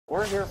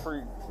We're here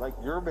for, like,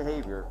 your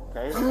behavior,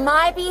 okay?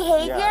 My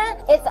behavior?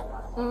 Yeah. It's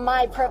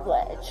my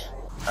privilege.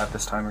 At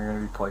this time, you're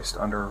going to be placed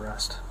under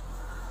arrest.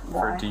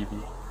 Why? For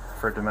DV,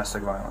 for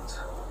domestic violence.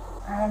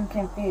 I'm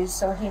confused.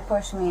 So he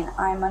pushed me and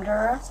I'm under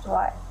arrest?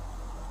 Why?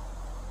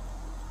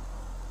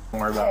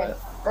 Don't worry about it.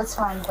 That's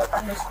fine, but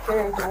I'm just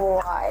curious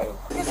why.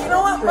 Because you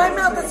know what? My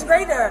mouth is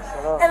greater,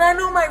 and I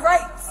know my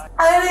rights.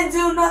 I didn't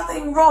do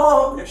nothing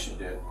wrong. Yes, you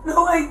did.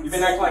 No, You've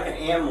been acting like an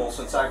animal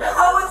since I got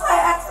How was I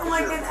acting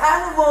like an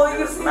animal?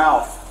 You see?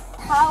 Mouth.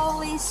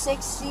 Probably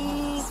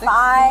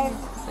 65.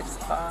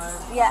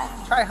 65. Yeah.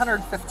 Try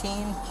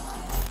 115.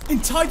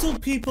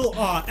 Entitled people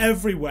are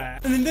everywhere,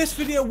 and in this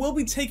video we'll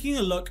be taking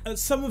a look at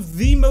some of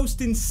the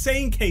most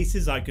insane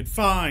cases I could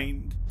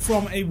find.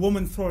 From a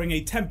woman throwing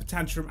a temper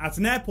tantrum at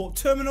an airport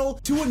terminal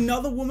to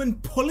another woman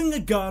pulling a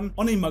gun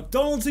on a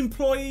McDonald's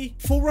employee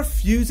for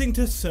refusing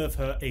to serve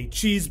her a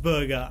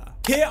cheeseburger.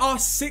 Here are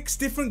 6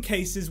 different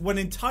cases when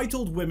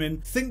entitled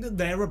women think that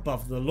they're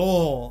above the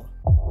law.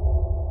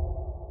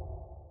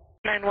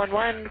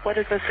 911, what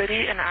is the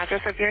city and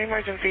address of your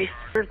emergency?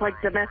 There's like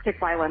domestic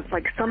violence,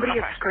 like somebody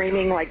is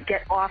screaming like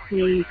get off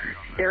me.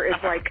 There is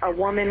like a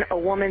woman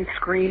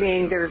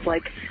screaming. There's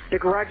like the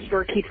garage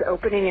door keeps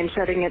opening and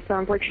shutting. It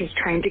sounds like she's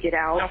trying to get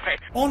out. Okay.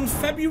 On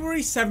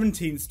February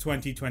 17th,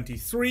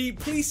 2023,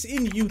 police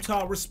in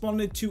Utah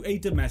responded to a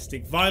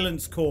domestic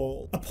violence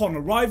call. Upon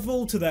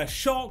arrival, to their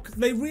shock,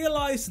 they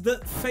realized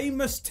that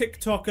famous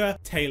TikToker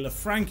Taylor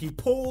Frankie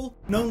Paul,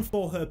 known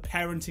for her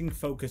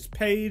parenting-focused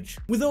page,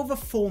 with over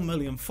 4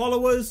 million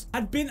followers,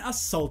 had been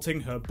assaulting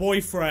her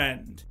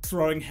boyfriend,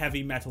 throwing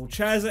heavy metal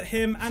chairs at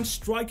him and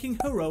striking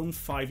her own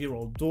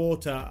 5-year-old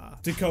daughter.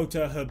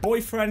 Dakota, her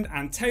boyfriend,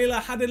 and Taylor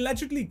had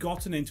allegedly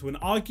gotten into an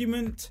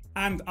argument,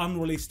 and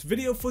unreleased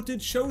video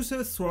footage shows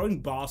her throwing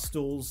bar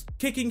stools,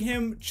 kicking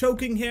him,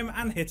 choking him,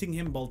 and hitting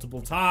him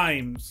multiple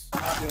times. You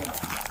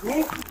threw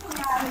me in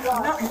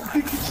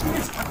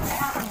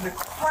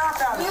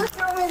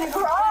the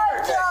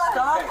garage!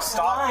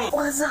 Stop.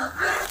 What's up?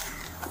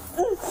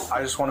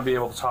 I just want to be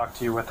able to talk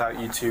to you without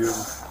you two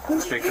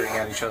bickering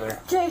at each other.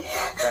 Okay.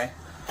 Okay?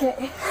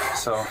 Okay.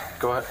 So,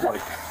 go ahead,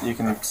 like, you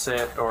can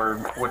sit or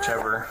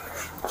whichever.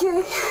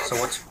 Okay. So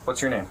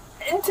what's your name?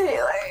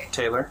 Taylor.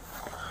 Taylor.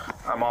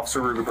 I'm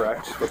Officer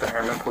Rugebrecht with the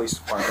Harriman Police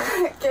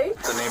Department. Okay.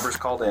 The neighbors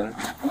called in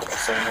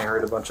saying they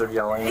heard a bunch of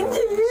yelling and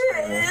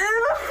screaming.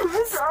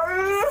 I'm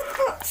sorry.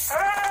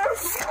 I'm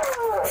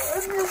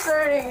just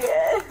hurting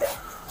it.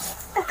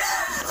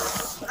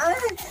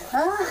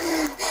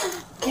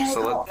 Can I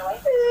So go?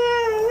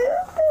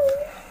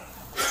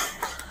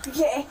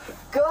 Okay,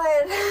 go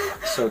ahead.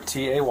 So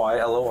Taylor,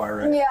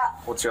 right? Yeah.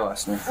 What's your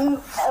last name?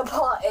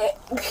 Paul.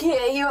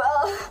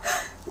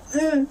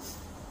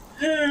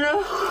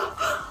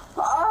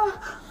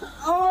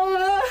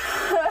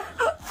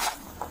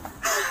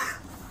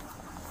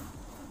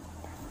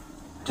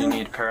 Do you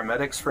need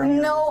paramedics for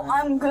anything? No,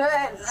 I'm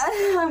good.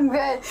 I'm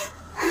good.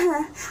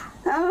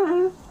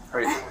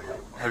 Right.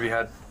 Have you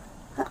had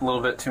a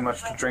little bit too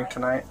much to drink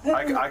tonight?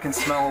 I can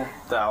smell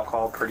the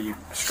alcohol pretty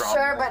strong.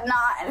 Sure, but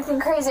not anything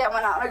crazy. I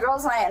went out on a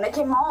girls' night and I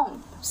came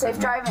home. Safe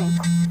driving.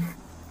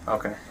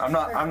 Okay. I'm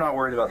not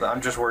worried about that. I'm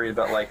just worried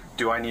about, like,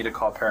 do I need to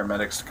call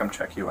paramedics to come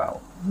check you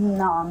out?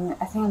 No,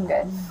 I think I'm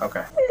good.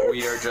 Okay.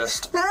 We are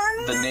just,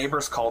 the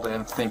neighbors called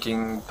in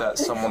thinking that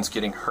someone's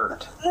getting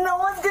hurt. No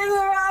one's getting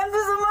hurt. I'm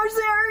just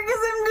emotionally hurt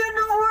because I'm good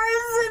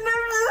divorce and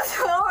I'm just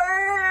hurt.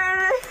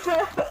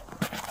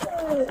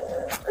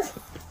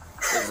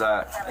 Is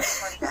that...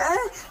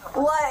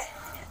 What?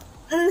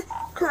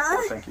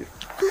 Cool, thank you.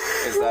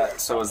 Is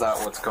that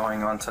what's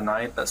going on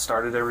tonight that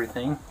started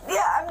everything?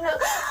 Yeah,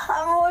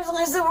 I'm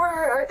emotionally super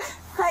hurt.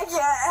 I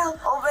can't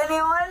help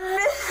anyone.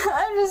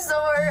 I'm just so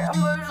hurt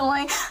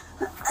emotionally.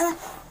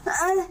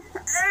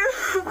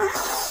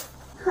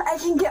 I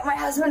can get my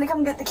husband to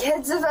come get the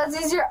kids if that's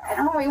easier. I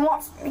don't know what he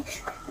wants from me.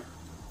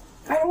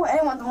 I don't know what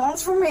anyone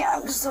wants from me.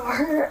 I'm just so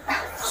hurt.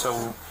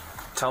 So,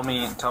 tell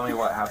me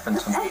what happened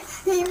tonight.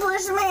 He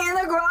pushed me in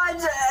the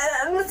garage,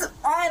 and it's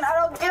fine. I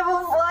don't give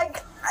a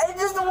fuck. I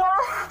just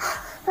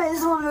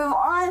want to move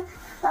on.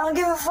 I don't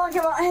give a fuck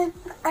about him.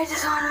 I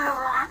just want to move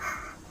on.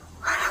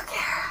 I don't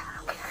care.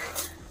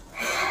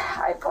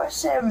 I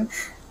pushed him.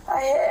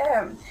 I hit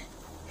him.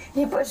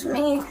 He pushed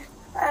me.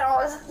 I don't know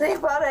what to think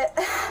about it.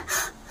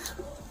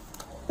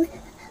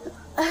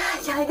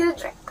 Can I get a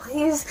drink,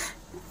 please?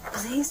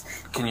 Please?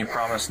 Can you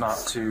promise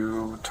not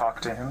to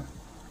talk to him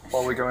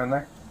while we go in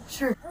there?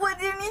 Sure. What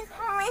do you need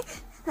from me?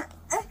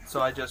 So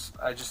I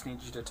just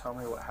need you to tell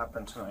me what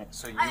happened tonight.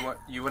 So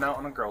you went out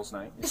on a girls'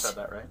 night. You said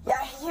that, right?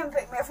 Yeah, he came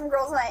pick me up from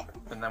girls' night.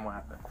 And then what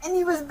happened? And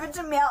he was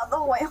bitching me out the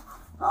whole way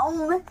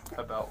home.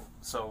 About,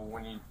 so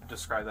when you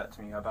describe that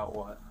to me, about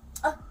what?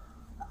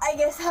 I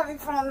guess having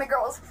fun with the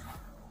girls.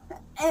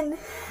 And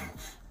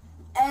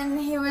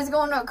he was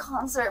going to a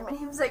concert, but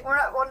he was like, we're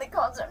not going to the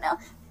concert now.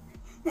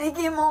 And he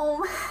came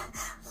home.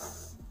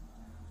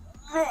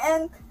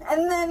 And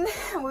then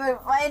we were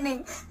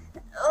fighting.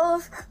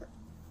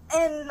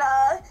 And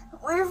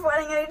we were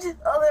fighting at each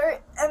other.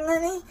 And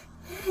then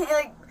he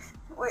like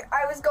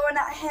I was going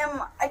at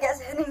him, I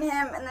guess hitting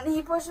him, and then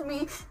he pushed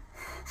me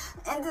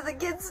into the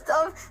kid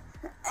stuff,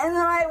 and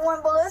then I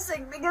went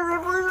ballistic because he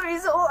pushed me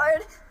so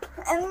hard,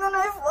 and then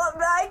I fought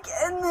back,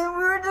 and then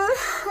we were just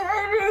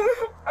fighting,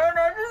 and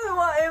I just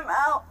want him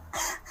out.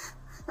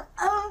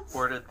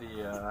 Where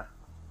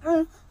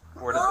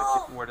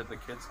did the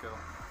kids go?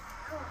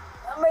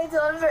 My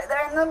daughter's right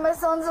there, and then my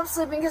son's up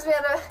sleeping because we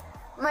had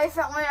my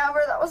family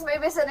member that was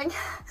babysitting.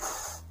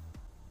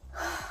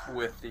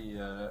 With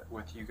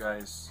you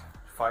guys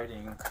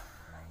fighting,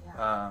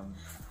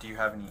 do you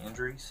have any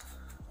injuries?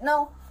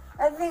 No,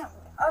 I think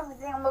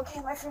I'm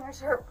okay. My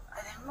fingers hurt.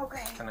 I think I'm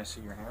okay. Can I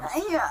see your hands?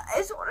 Yeah, I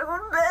just want to go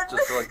to bed.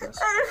 Just like this.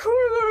 I just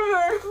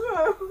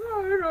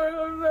want to go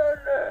to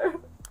bed.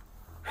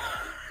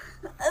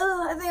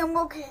 I think I'm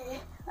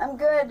okay. I'm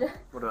good.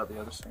 What about the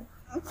other side?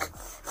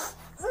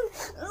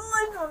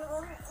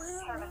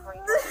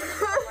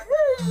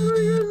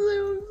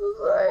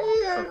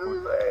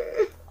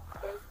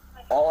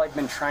 All I've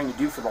been trying to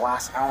do for the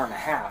last hour and a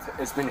half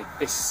is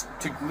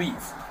to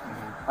leave.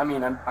 I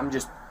mean, I'm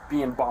just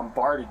being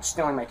bombarded,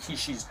 stealing my keys.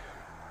 She's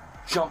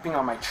jumping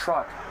on my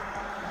truck,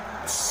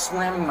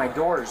 slamming my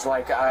doors.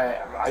 Like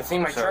I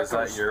think my truck. Is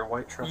that your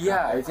white truck?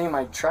 Yeah, I think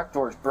my truck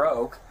doors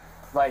broke.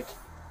 Like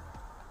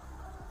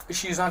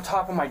she's on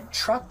top of my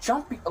truck,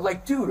 jumping.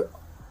 Like, dude,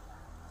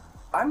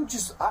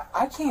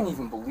 I can't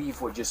even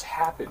believe what just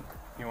happened.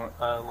 You want?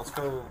 Let's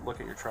go look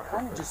at your truck.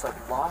 I'm just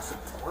like lost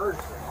of words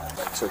right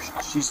now. Like, so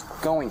she's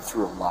going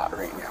through a lot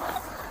right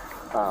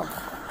now.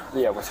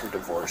 Yeah, with her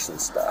divorce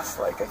and stuff.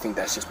 Like, I think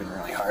that's just been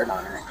really hard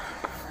on her,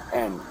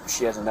 and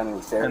she hasn't done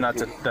any therapy. And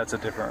that's a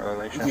different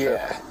relationship.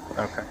 Yeah.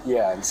 Okay.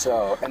 Yeah,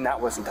 and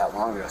that wasn't that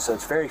long ago, so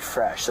it's very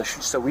fresh.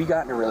 So we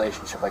got in a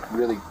relationship like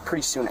really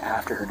pretty soon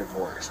after her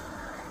divorce,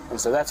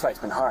 and so that's why it's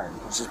been hard.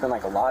 It's just been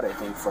like a lot, I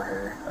think, for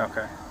her.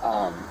 Okay.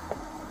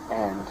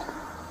 And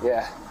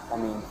yeah, I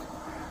mean,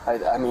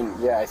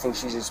 yeah, I think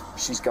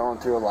she's going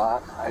through a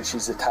lot.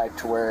 She's the type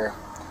to where,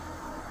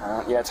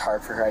 yeah, it's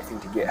hard for her, I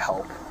think, to get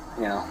help.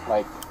 You know,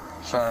 like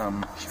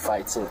she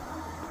fights it.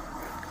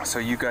 So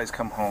you guys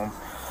come home.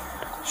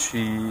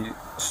 She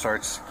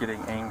starts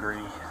getting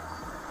angry.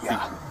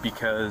 Yeah.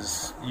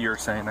 Because you're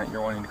saying that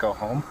you're wanting to go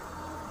home.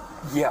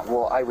 Yeah.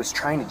 Well, I was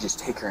trying to just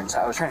take her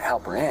inside. I was trying to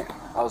help her in.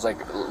 I was like,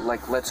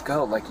 let's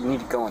go. Like, you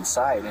need to go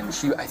inside. And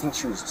I think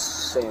she was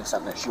saying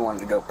something that she wanted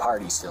to go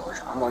party still. Or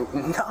I'm like,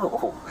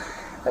 no,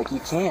 like,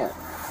 you can't.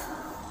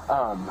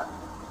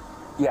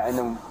 Yeah, and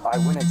then I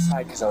went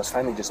inside because I was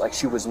finally just like,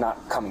 she was not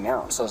coming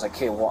out. So I was like,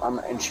 okay, well,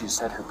 and she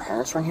said her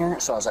parents were here.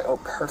 So I was like, oh,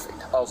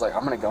 perfect. I was like,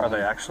 I'm going to go. Are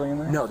they actually in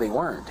there? No, they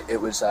weren't. It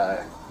was,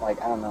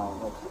 like, I don't know,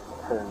 like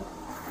her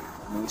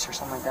niece or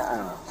something like that. I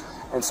don't know.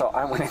 And so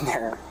I went in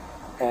there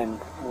and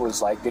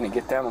was like going to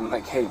get them. I'm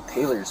like, hey,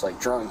 Taylor's like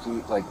drunk.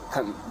 You like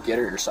come get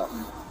her or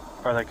something.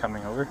 Are they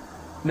coming over?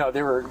 No,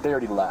 they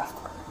already left.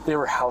 They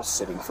were house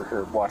sitting for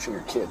her, watching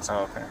her kids.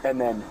 Oh, okay.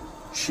 And then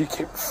she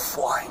kept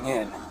flying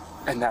in.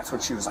 And that's when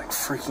she was like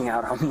freaking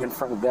out on me in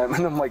front of them.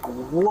 And I'm like,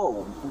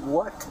 whoa,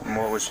 what? And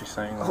what was she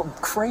saying? Oh,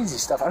 crazy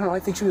stuff. I don't know. I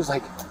think she was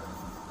like,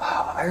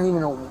 I don't even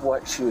know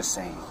what she was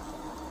saying.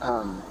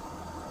 I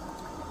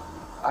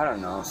don't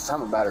know.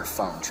 Something about her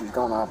phone. She was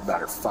going off about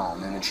her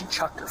phone. And then she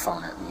chucked her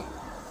phone at me.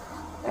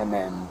 And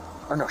then,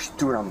 or no, she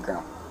threw it on the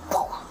ground.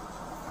 Boom.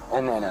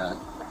 And then,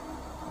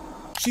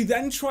 She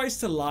then tries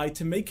to lie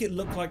to make it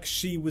look like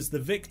she was the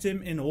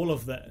victim in all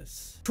of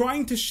this,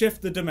 trying to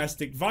shift the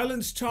domestic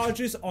violence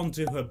charges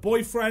onto her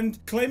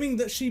boyfriend, claiming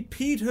that she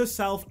peed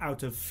herself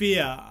out of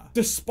fear,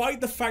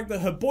 despite the fact that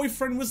her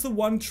boyfriend was the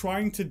one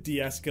trying to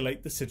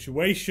de-escalate the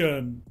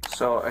situation.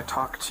 So I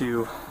talked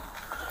to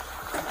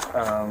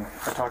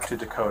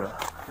Dakota.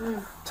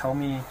 Tell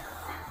me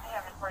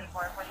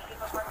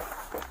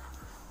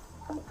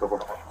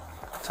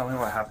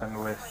what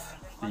happened with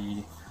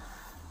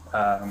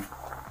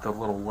the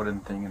little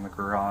wooden thing in the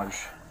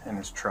garage in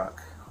his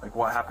truck. Like,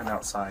 what happened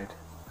outside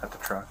at the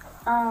truck?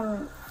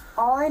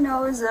 All I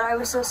know is that I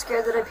was so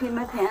scared that I peed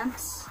my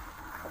pants.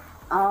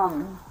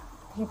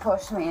 He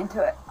pushed me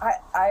into it.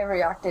 I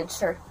reacted,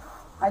 sure.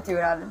 I threw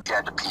it out. She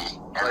had to pee.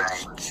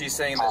 Like, she's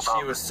saying that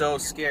she was so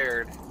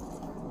scared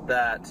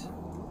that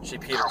she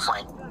peed herself.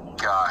 Oh my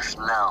gosh,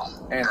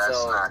 no. And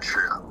that's not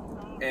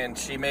true. And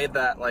she made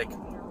that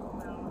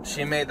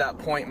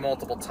point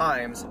multiple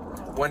times.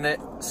 When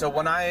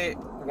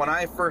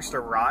I first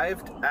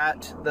arrived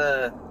at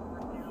the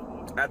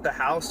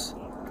house,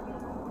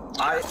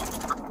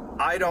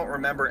 I don't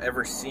remember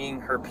ever seeing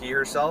her pee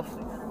herself,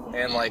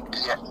 and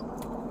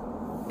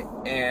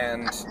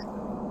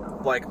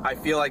I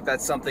feel like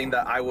that's something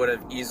that I would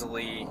have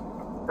easily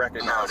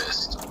recognized.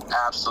 Noticed.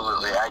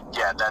 Absolutely.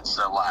 Yeah, that's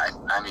a lie.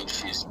 I mean,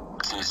 she's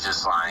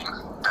just lying.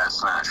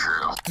 That's not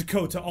true.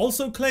 Dakota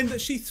also claimed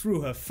that she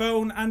threw her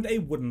phone and a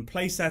wooden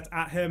playset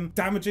at him,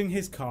 damaging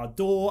his car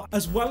door,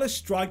 as well as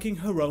striking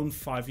her own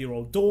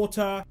 5-year-old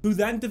daughter, who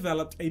then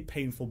developed a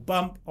painful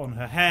bump on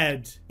her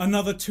head.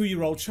 Another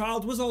 2-year-old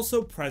child was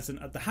also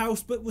present at the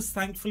house, but was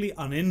thankfully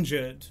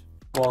uninjured.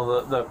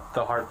 Well,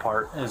 the hard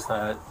part is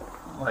that,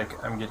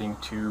 like, I'm getting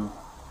to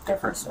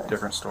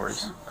different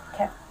stories.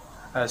 Okay.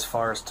 As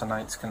far as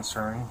tonight's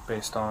concerned,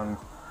 based on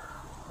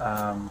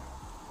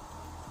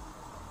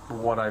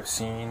what I've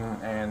seen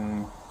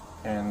and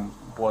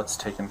what's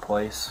taken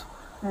place,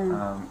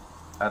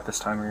 at this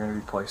time you're going to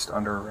be placed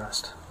under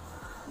arrest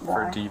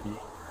for DV,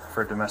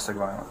 for domestic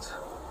violence.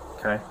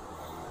 Okay?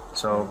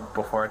 So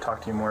before I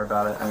talk to you more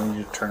about it, I need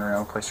you to turn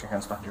around and place your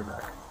hands behind your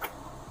back.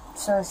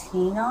 So is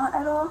he not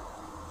at all?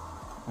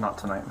 Not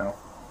tonight, no.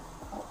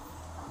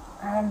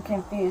 I'm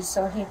confused.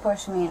 So he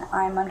pushed me and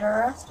I'm under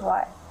arrest?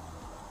 Why?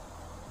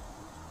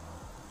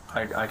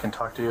 I can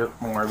talk to you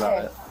more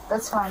about it.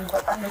 That's fine,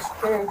 but I'm just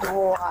curious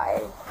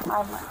why.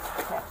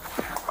 Okay.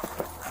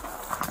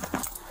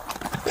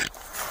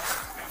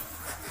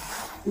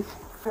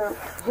 So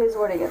his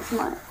word against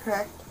mine,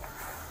 correct?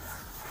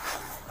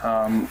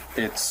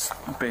 It's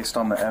based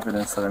on the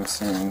evidence that I'm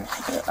seeing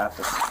at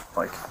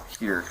the,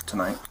 here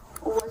tonight.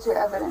 What's your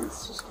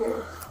evidence? Just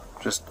curious.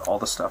 Just all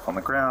the stuff on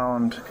the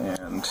ground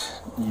and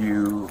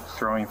you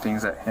throwing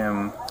things at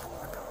him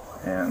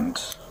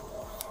and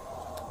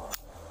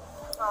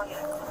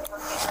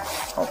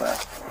all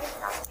that.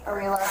 Are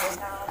we allowed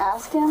to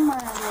ask him, or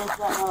is that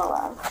not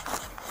allowed?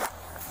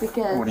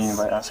 Because what do you mean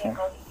by asking?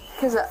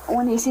 Because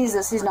when he sees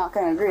this, he's not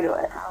going to agree to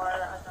it.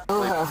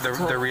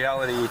 The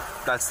reality,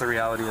 that's the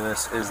reality of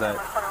this, is that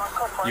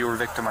you were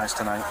victimized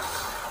tonight,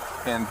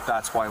 and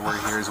that's why we're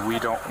here. Is we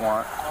don't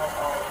want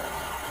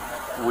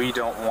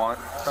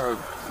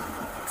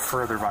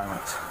further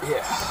violence.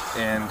 Yeah.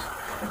 And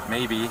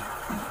maybe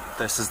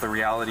this is the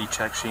reality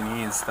check she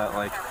needs. That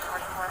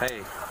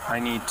hey, I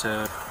need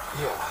to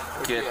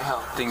get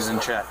things in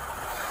check.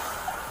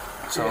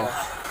 So.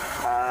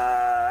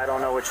 I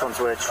don't know which one's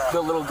which.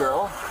 The little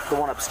girl? The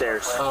one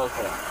upstairs. Oh,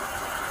 okay.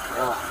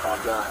 Oh, my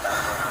God.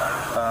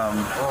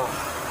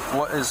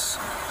 What is...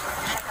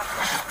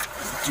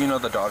 Do you know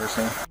the daughter's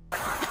name?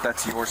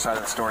 That's your side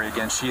of the story.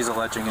 Again, she's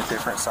alleging a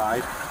different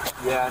side.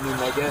 Yeah, I mean,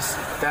 I guess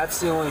that's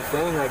the only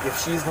thing. If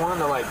she's wanting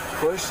to,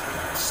 push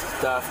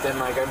stuff,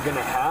 then, I'm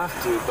gonna have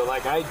to. But,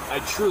 I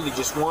truly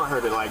just want her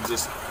to,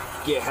 just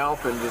get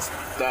help and just...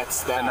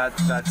 That's that. And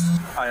that's...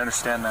 I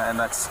understand that, and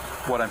that's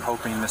what I'm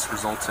hoping this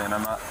results in.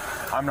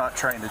 I'm not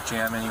trying to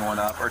jam anyone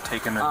up or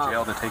take them to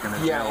jail to take them to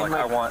jail.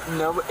 I want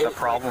the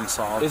problem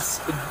solved.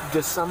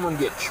 Does someone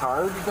get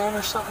charged then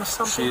or something?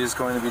 She is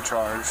going to be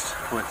charged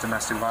with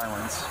domestic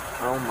violence.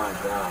 Oh my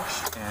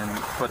gosh.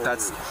 But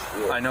that's,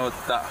 I know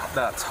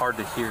that's hard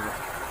to hear,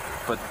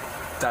 but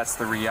that's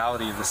the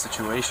reality of the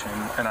situation,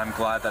 and I'm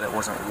glad that it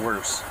wasn't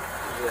worse.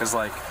 Because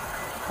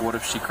what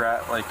if she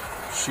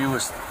she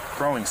was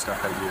throwing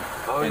stuff at you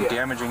and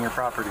damaging your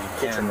property,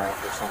 kitchen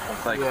knife or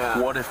something.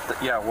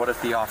 What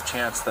if the off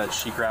chance that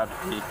she grabbed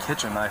a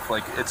kitchen knife?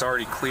 It's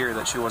already clear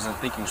that she wasn't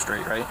thinking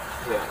straight, right?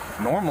 Yeah.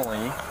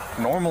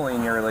 Normally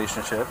in your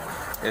relationship,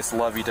 it's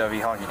lovey-dovey,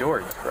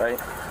 honky-dory, right?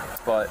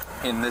 But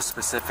in this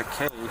specific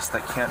case,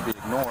 that can't be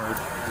ignored.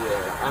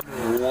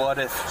 What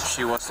if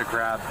she was to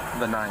grab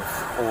the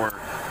knife or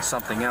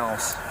something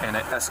else and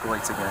it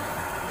escalates again?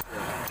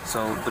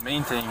 So the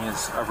main thing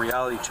is a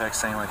reality check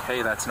saying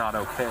hey, that's not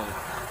okay.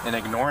 And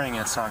ignoring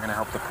it's not going to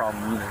help the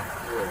problem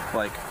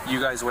either.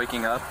 You guys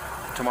waking up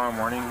tomorrow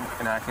morning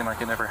and acting like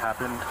it never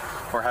happened,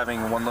 or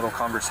having one little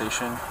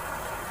conversation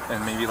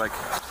and maybe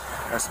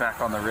a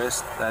smack on the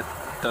wrist, that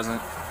doesn't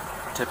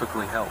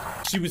typically help.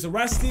 She was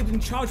arrested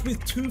and charged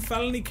with 2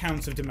 felony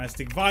counts of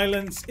domestic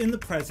violence in the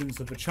presence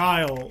of a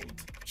child.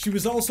 She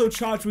was also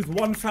charged with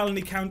 1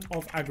 felony count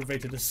of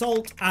aggravated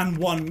assault and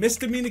 1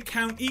 misdemeanor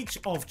count each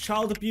of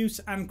child abuse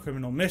and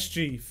criminal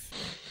mischief.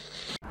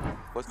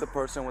 What's the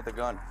person with the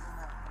gun?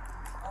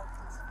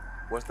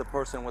 Where's the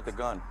person with the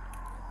gun?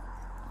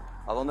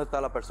 ¿A dónde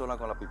está la persona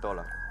con la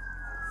pistola?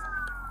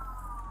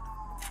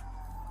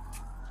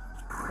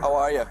 How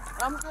are you?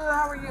 I'm good,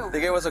 how are you?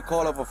 They gave us a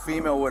call of a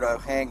female with a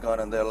handgun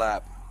in their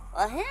lap.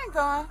 A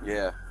handgun?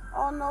 Yeah.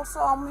 Oh no, so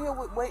I'm here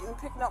waiting,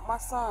 picking up my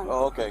son.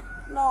 Oh, okay.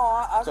 No,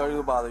 I sorry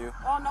to bother you.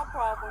 Oh, no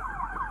problem.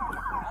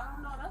 I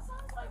don't know, that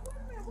sounds like, wait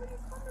a minute, where you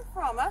coming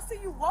from? I see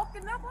you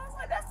walking up, I was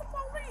like, that's the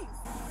police.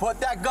 Put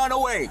that gun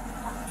away.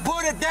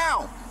 Put it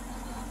down.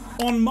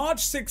 On March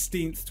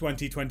 16th,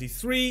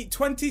 2023,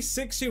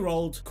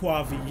 26-year-old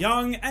Kwavi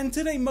Young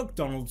entered a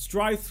McDonald's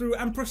drive-thru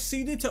and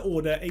proceeded to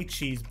order a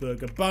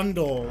cheeseburger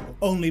bundle.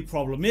 Only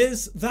problem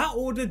is, that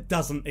order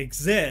doesn't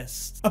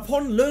exist.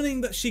 Upon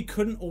learning that she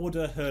couldn't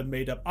order her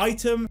made-up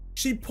item,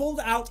 she pulled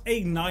out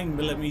a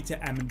 9mm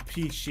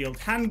M&P Shield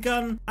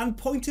handgun and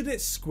pointed it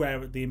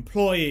square at the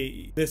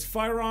employee. This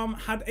firearm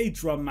had a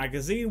drum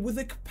magazine with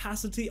a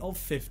capacity of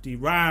 50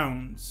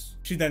 rounds.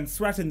 She then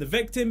threatened the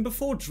victim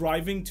before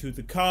driving to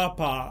the car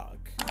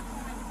park.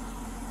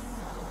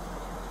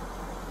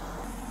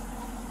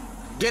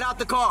 Get out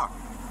the car!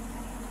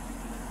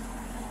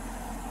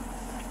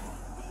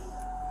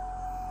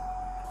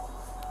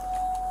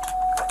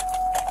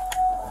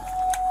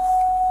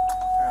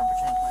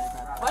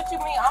 What you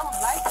mean? I'm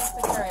licensed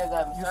to carry a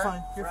gun, sir. You're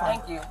fine. You're fine.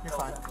 Thank you. You're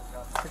fine.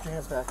 Put your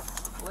hands back.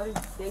 What are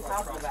they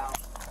talking about?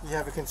 You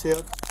have it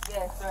concealed?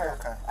 Yes, sir.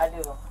 Okay. I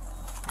do.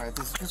 Alright,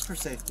 this is just for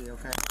safety,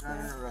 okay? You're not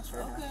under arrest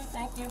right now. Okay,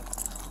 thank you.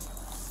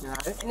 You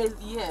alright? And it's,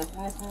 yes,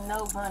 and there's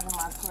no guns in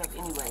my clip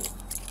anyway.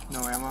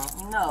 No ammo?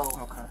 No.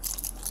 Okay.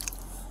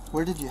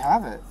 Where did you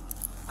have it?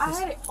 I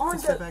had it on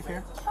the... Sit back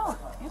here. Oh,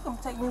 you can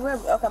take me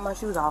wherever. Okay, my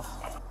shoes off.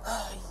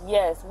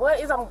 Yes. What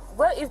is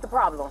the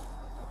problem?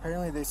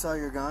 Apparently they saw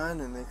your gun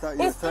and they thought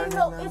you were threatening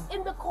them. It's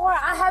in the car.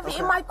 I have it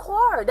in my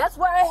car. That's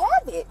where I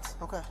have it.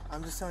 Okay,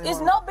 I'm just telling you.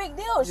 It's no big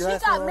deal. She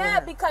got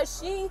mad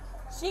because she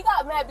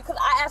got mad because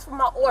I asked for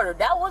my order.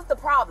 That was the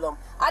problem.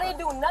 I didn't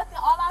do nothing.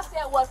 All I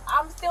said was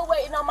I'm still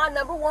waiting on my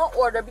 #1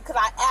 order because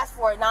I asked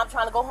for it. Now I'm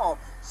trying to go home.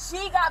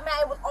 She got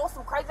mad. It was on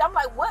some crazy. I'm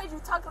like, what are you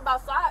talking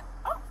about? So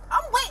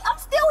I'm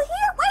still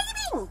here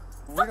waiting.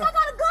 Fuck, I got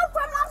a gun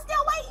from and I'm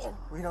still waiting.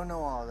 We don't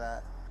know all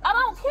that. I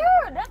don't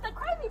care. That's the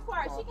crazy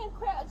part. She can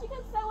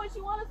say what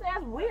she wants to say.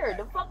 That's weird.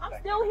 The fuck, I'm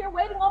still here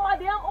waiting on my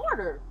damn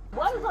order.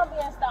 What is her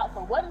being stopped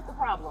for? What is the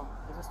problem?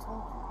 I just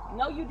told you.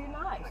 No, you did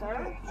not,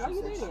 sir. No,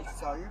 you didn't. She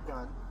saw your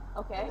gun.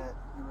 Okay. And that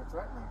you were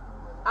threatening her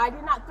with it. I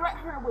did not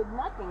threaten her with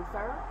nothing,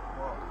 sir.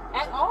 Well,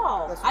 at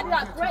all. I did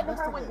not threaten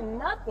her with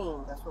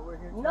nothing. That's what we're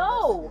here to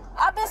No.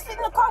 I've been sitting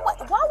in the car. Why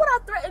would I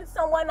threaten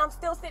someone and I'm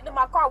still sitting in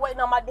my car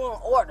waiting on my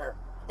damn order?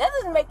 That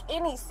doesn't make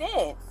any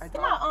sense.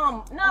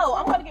 No,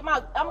 I'm gonna get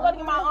my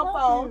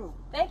phone.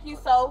 Thank you,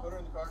 so.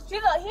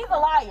 He's a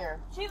liar.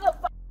 She's a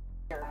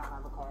liar.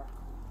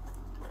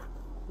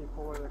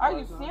 Are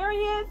you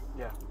serious?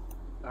 Yeah.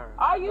 All right.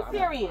 Are you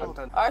serious?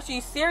 Are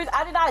she serious?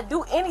 I did not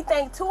do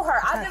anything to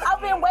her. I've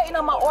been waiting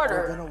on my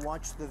order. We're gonna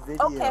watch the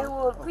video. Okay,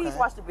 well, please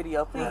watch the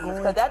video, please,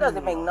 because that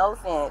doesn't make no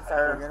sense,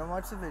 sir. We're gonna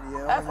watch the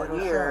video. That's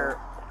weird.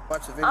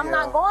 Watch the video. I'm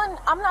not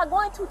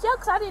going to jail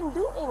because I didn't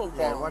do anything.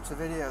 Yeah, watch the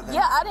video then.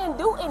 Yeah, I didn't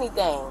do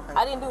anything. Okay.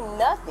 I didn't do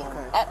nothing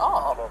at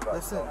all.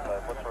 Listen,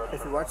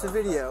 if you watch the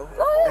video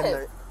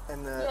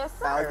and the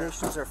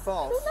allegations are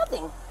false, do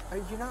nothing.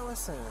 You're not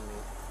listening to me.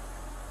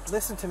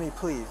 Listen to me,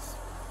 please.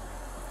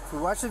 If we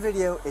watch the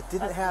video, it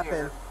didn't happen.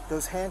 Weird.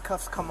 Those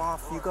handcuffs come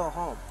off. You go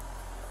home.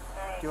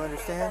 Do you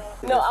understand?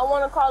 No, I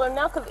want to call her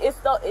now because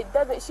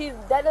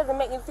that doesn't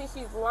make me think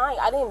she's lying.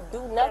 I didn't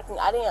do nothing.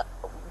 I didn't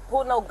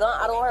pull no gun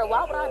out on her.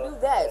 Why would I do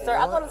that, sir?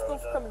 I go to school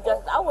for criminal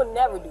justice. I would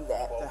never do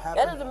that.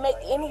 That doesn't make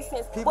any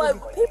sense.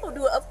 But people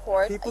do it, of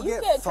course. People you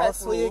get can't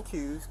falsely trust me.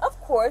 accused. Of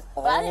course,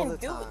 but I didn't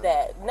do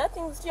that.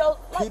 Nothing shows.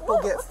 People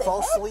get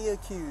falsely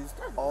accused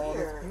all the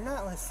time. You're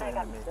not listening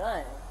to me.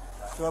 Done. Do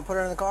you want to put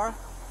her in the car?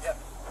 Yep.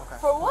 Okay.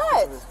 For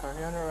what?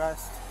 You're under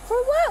arrest. For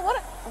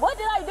what? What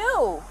did I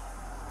do?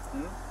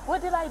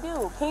 What did I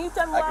do? Can you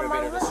tell me why I'm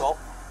on assault?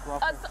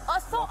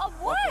 Assault of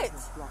what?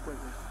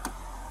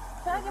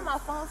 Can I get my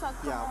phone so I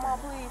can call my mom,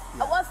 please?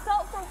 Yeah.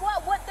 Assault for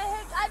what? What the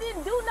heck? I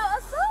didn't do no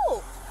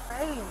assault.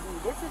 Crazy.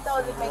 This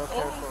doesn't make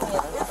any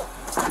sense.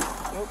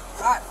 You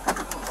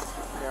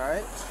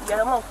alright?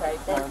 Yeah, I'm okay.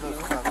 Thank you.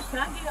 Can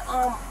I get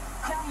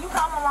can you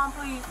call my mom,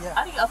 please? Yeah.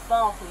 I need a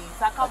phone,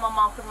 please. I call my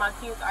mom because my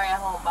kids are at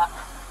home. But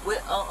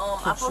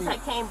I supposed to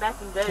came back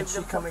and gave them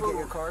some food. Can she come and get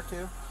your car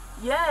too?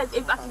 Yes,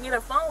 if I can get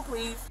her phone,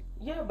 please.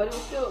 Yeah, but it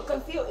was still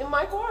concealed in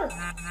my car.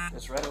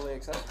 It's readily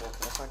accessible.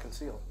 That's not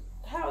concealed.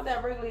 How is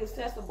that readily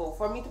accessible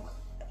for me to?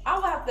 I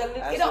would have to.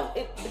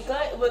 The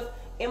gun was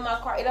in my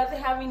car. It doesn't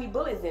have any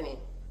bullets in it.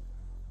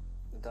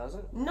 It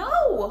doesn't?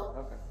 No.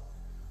 Okay.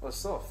 Well, it's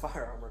still a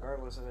firearm,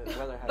 regardless of it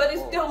whether it has But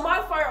it's bullets. still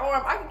my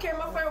firearm. I can carry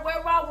my firearm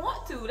wherever I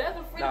want to. That's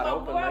a freedom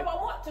of wherever I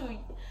want to.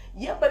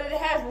 Yeah, but it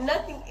has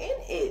nothing in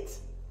it.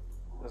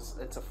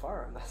 It's a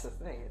firearm. That's the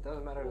thing. It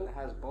doesn't matter if it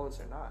has bullets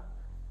or not.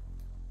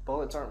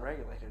 Bullets aren't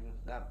regulated in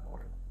that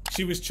order.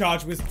 She was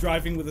charged with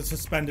driving with a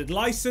suspended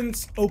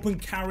license, open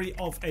carry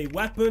of a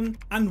weapon,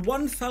 and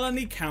 1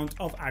 felony count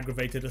of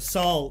aggravated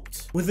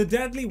assault, with a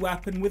deadly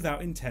weapon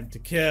without intent to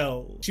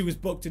kill. She was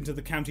booked into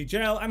the county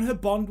jail and her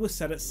bond was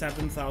set at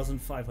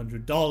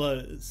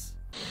 $7,500.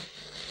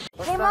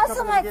 Came out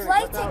to my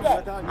flight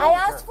ticket. I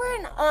asked for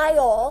an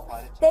aisle.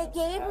 They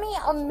gave me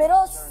a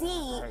middle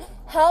seat.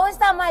 How is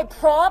that my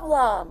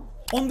problem?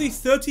 On the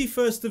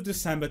 31st of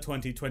December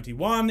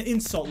 2021 in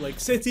Salt Lake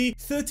City,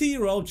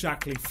 30-year-old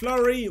Jacqueline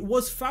Fleury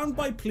was found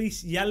by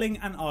police yelling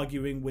and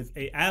arguing with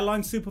an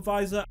airline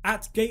supervisor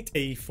at gate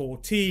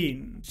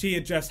A14. She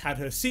had just had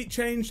her seat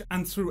changed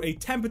and threw a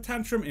temper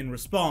tantrum in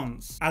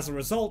response. As a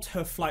result,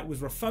 her flight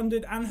was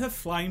refunded and her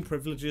flying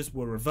privileges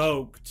were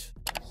revoked.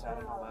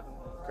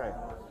 Okay,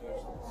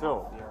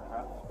 so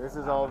this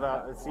is all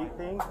about the seat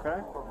thing,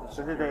 okay?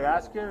 So did they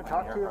ask you,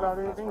 talk to you about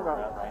anything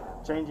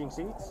about changing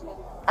seats?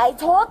 I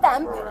told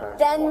them,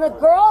 then the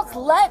girls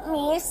let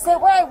me sit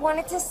where I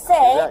wanted to sit,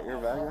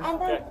 and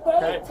then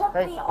they took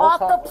me off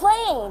the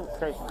plane.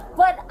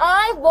 But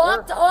I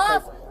walked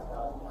off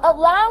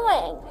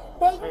allowing.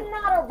 They did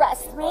not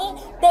arrest me.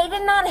 They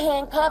did not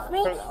handcuff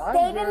me.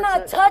 They did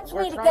not touch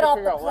me to get off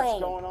the plane. What's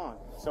going on?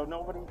 So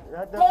nobody...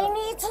 They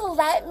need to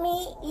let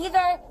me,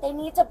 either they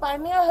need to buy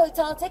me a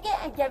hotel ticket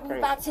and get me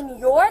back to New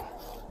York,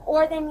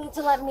 or they need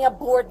to let me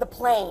aboard the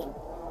plane.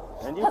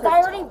 Because I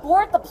already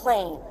boarded the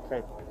plane.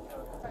 Okay.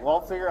 Well,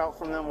 I'll figure out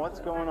from them what's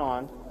going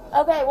on.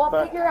 Okay, we'll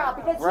figure out,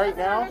 because right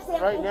now,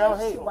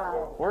 hey,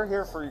 we're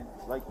here for,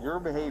 like, your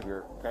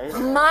behavior, okay?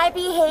 My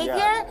behavior?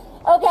 Yeah.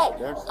 Okay,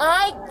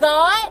 I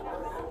got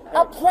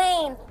a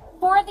plane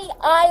for the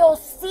aisle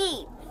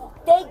seat.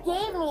 They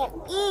gave me an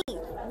E,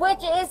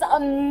 which is a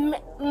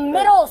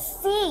middle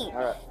seat.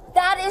 All right.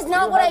 That is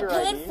not what I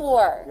paid ID?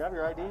 for. You have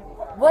your ID?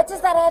 What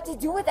does that have to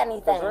do with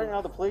anything? Right now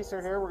the police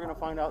are here. We're going to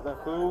find out the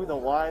who, the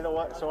why, the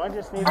what. So I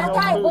just need to know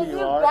Okay, who well, you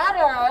you are.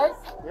 better.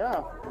 Yeah.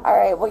 All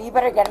right, well, you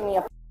better get me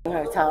a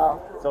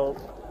hotel. So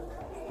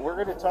we're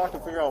going to talk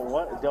and figure out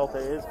what Delta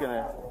is going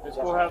to... Just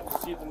go have to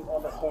see them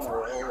on the corner.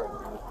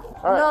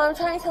 All right. No, I'm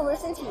trying to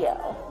listen to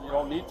you. You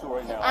don't need to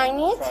right now. I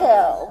need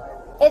to.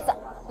 It's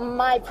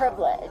my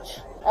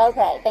privilege.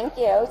 Okay, thank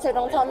you. So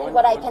don't tell me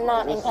what I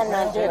cannot and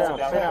cannot do.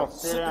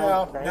 Sit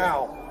down.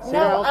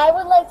 No, I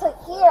would like to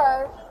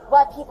hear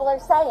what people are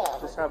saying.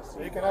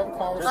 You can have a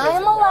conversation. I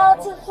am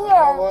allowed to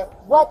hear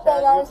what they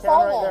are Right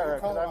saying. there,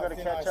 because I'm going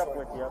to catch up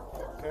with you.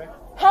 Okay.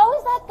 How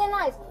is that thin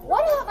ice?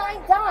 What have I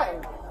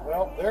done?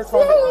 Well, they're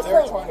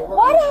Seriously, trying to work.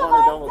 what have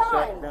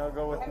I done? Now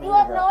go with me. You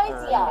have no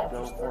idea.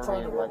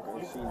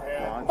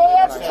 They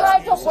have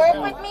tried to work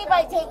with me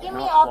by taking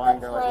me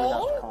off the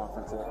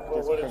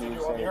plane.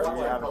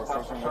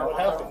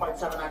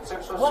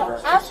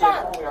 Well, ask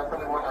them.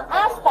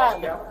 Ask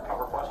them.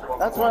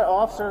 That's why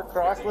Officer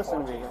Cross,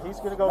 listen to me. He's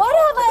going to go. What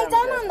have I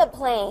done on the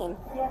plane?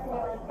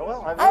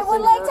 Well, I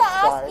would like to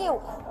ask you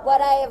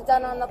what I have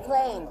done on the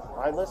plane.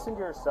 I listened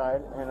to your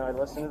side, and I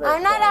listened to their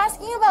I'm not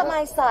asking you about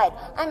my side.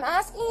 I'm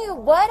asking you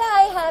what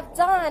I have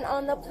done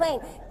on the plane.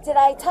 Did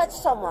I touch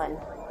someone?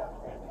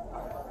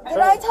 Did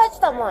I touch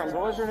someone? So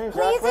what was your name,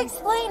 Please Jacqueline?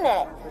 explain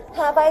it.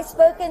 Have I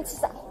spoken to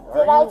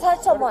Did I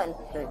touch someone?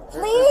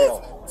 Please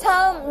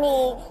tell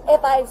me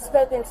if I've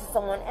spoken to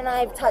someone and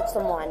I've touched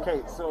someone.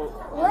 Okay, so...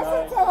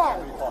 Listen to him.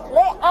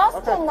 Ask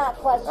him that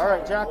question. All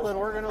right, Jacqueline,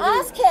 we're going to leave.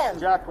 Ask him.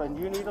 Jacqueline,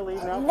 you need to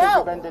leave now because No,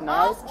 you've been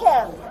denied. ask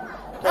him.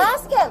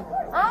 Ask him.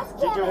 Ask him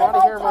Did you if want to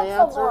I've hear my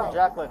touched answer? someone.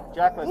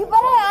 Jacqueline. You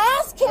better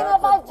ask him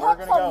if I've We're touched going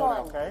to go someone.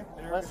 now, okay?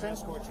 Listen,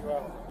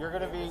 you're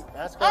going to be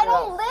escorted I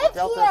don't out. live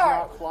Delta's here.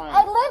 not flying.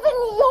 I live in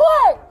New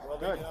York.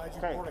 Good,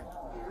 okay.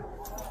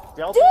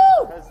 Delta,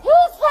 Dude,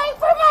 who's paying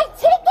for my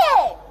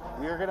ticket?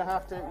 you're going to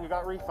have to, you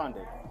got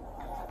refunded.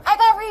 I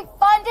got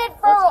refunded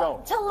Let's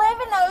go. to live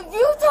in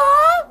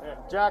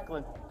Utah?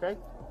 Jacqueline, okay?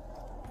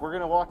 We're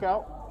going to walk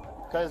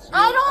out because you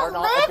I are don't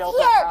not a live Delta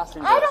here.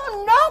 passenger. I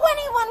don't know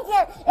anyone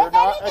here. You're If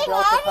not a anything,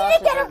 Delta I need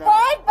to get a passenger now.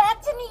 ride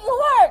back to New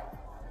York.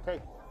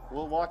 Okay,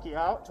 we'll walk you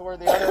out to where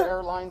the other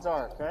airlines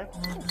are, okay?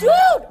 Dude,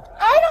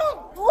 I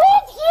don't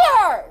live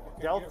here.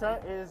 Delta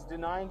is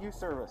denying you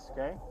service,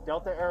 okay?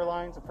 Delta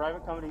Airlines, a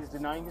private company, is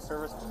denying you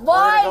service.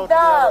 Why We're gonna go to the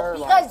other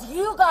though? airlines. Because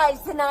you guys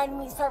denied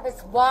me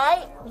service.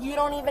 Why? You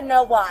don't even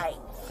know why.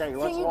 Okay, So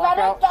let's you walk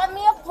better out. get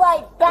me a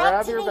flight back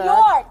Grab to your New bag.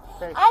 York.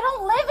 Okay. I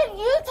don't live in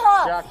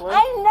Utah. Jacqueline,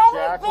 I've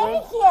never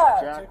been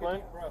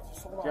here.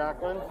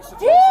 Jacqueline,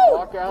 Dude!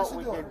 walk out.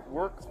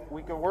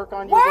 We can work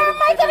on you. Where am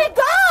I gonna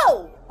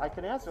go? I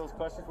can answer those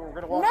questions, but we're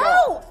gonna walk No,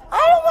 out.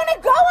 I don't want to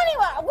go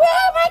anywhere. Where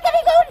am I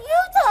gonna go to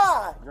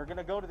Utah? You're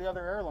gonna go to the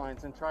other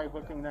airlines and try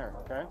booking there,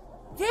 okay?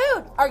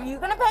 Dude, are you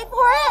gonna pay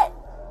for it?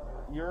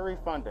 You're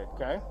refunded,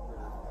 okay?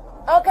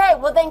 Okay,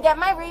 well then get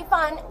my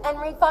refund and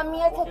refund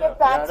me a ticket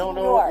back I to don't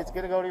New know. York. It's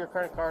gonna go to your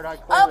credit card. Okay,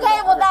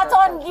 well that's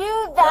on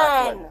you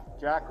then.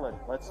 Jacqueline,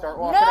 let's start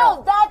walking No,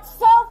 out. that's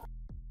so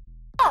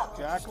up.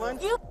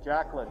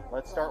 Jacqueline,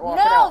 let's start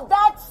walking No, out.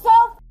 that's so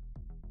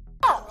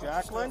up.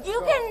 Jacqueline,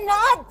 You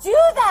cannot do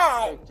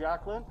that. Hey,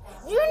 Jacqueline.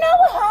 You know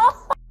how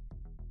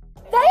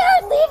they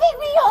are leaving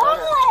me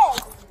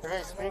homeless.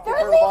 Okay, speaking They're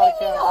for the body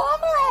leaving me count.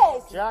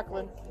 homeless.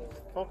 Jacqueline,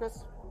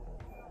 focus.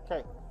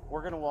 Okay,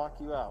 we're gonna walk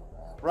you out.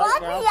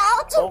 Walk now, me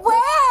out to focus.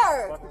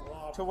 where?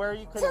 To where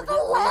you can To get the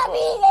rebooked.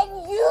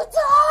 lobby in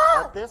Utah?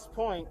 At this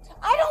point,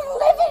 I don't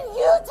live in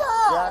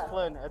Utah.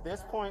 Jacqueline, at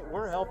this point,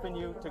 we're helping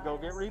you to go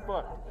get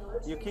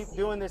rebooked. You keep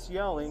doing this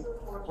yelling,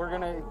 we're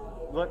gonna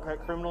look at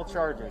criminal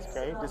charges,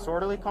 okay?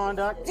 Disorderly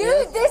conduct.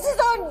 Dude, this is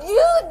on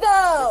you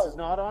though. This is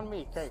not on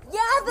me, okay?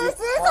 Yeah, this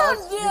is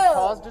caused, on you. You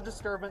caused a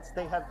disturbance.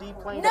 They have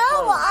deplaned No,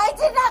 a plane. I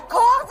did not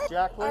cause it.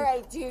 Jacqueline, All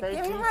right, dude, they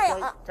give me deplane-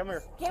 my. Come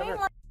here. Give come me here.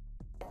 my.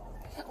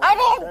 I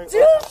didn't Okay.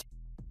 do.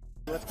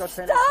 Let's go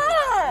tennis.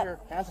 Stop! Here,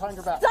 hands behind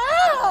your back.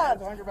 Stop! Hands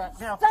behind your back.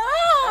 Now. Stop!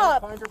 Hands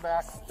behind your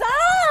back.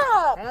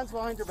 Stop! Hands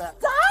behind your back.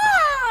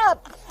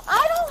 Stop!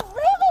 I don't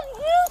live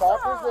in Utah.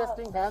 Stop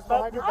resisting. Hands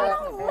behind your back. I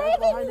don't Hands live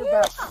behind in your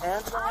back. Utah.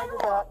 Hands behind your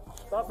back.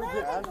 Stop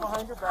resisting. Hands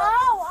behind your back.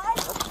 Ow!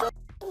 Let's go.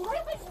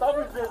 Live in Stop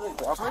resisting.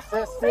 Stop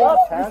resisting. Stop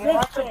Hands behind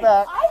resisting. your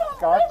back. I don't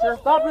Gotcha. live in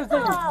Stop Utah.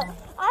 resisting.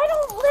 I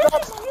don't live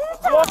in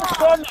Utah. You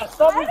understand that?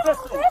 Stop I don't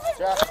resisting. live in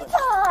Jacqueline.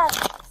 Utah.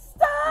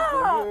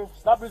 Stop!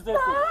 Stop resisting.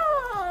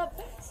 Stop!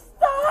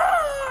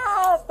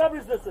 Stop! Stop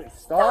resisting.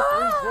 Stop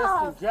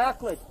resisting.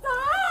 Jacqueline.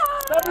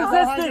 Stop! Stop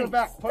behind your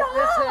back. Put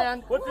this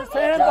hand. Put this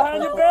hand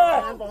behind your Put this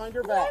back. hand behind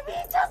your back. Let me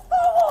just go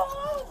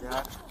home.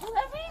 Yeah.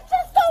 Let me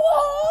just go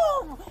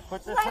home.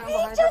 Put this Let hand me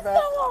behind just your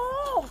back. go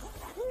home.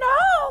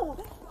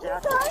 No.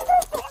 Jacqueline. You guys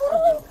are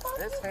so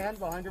This hand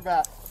behind your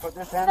back. Put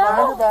this hand No.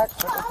 behind your back.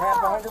 Put this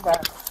hand behind your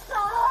back.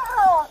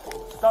 Stop.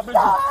 Stop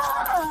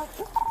resisting.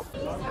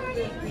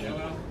 Stop.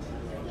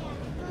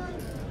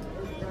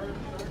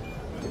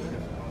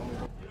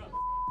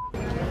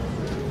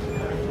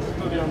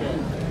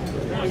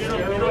 Get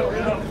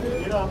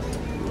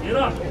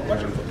up.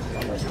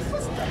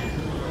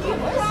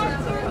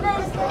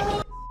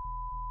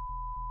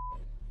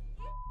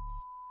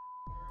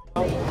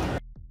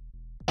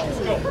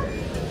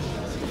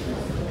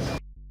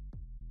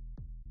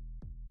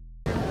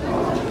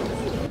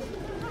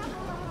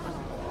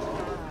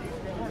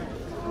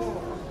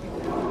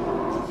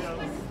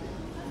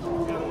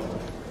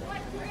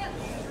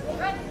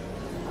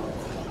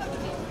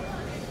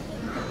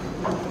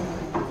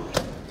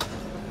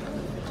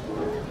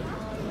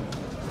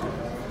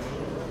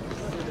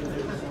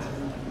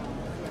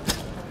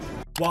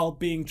 While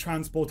being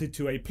transported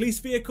to a police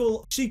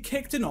vehicle, she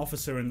kicked an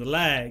officer in the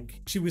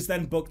leg. She was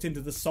then booked into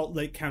the Salt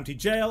Lake County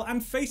Jail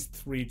and faced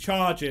 3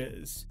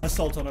 charges: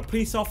 assault on a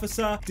police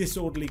officer,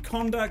 disorderly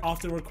conduct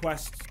after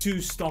request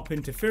to stop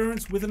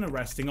interference with an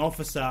arresting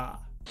officer.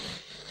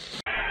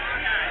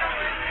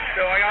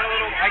 So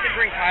I can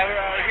bring Tyler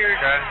out here.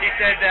 He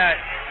said that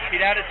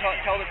he'd had to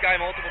tell this guy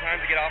multiple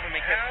times to get off him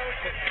and kept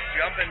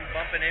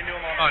bumping into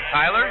him. On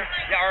Tyler?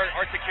 Yeah,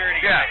 our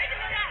security guy.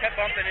 Kept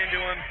bumping into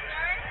him.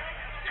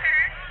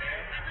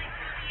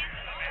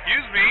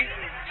 Excuse me.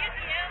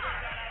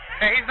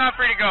 Hey, he's not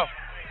free to go.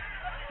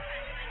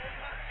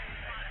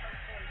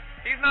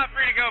 He's not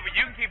free to go, but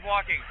you can keep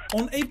walking.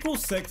 On April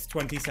 6,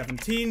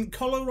 2017,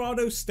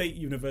 Colorado State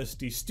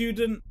University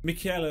student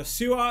Michaela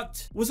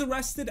Stewart was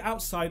arrested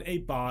outside a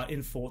bar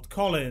in Fort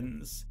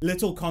Collins.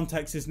 Little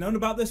context is known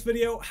about this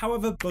video,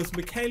 however, both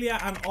Michaela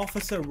and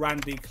Officer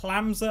Randy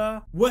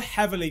Klamser were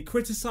heavily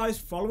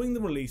criticized following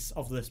the release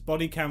of this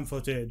body cam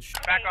footage.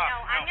 Back off. No,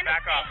 I'm gonna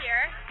back stay off.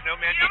 here. No,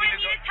 man, you don't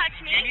need to touch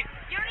me.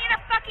 You don't need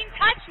to fucking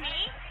touch me.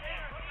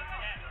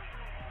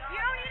 You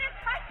don't need to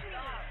touch me.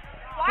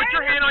 Why Put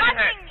your hand on your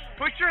head. Me?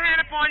 Put your hand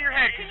up on your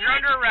head, because you're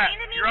under arrest.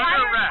 You're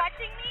under arrest.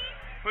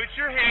 Put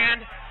your hand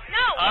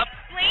up.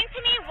 Explain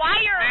to me why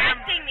you're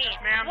arresting me.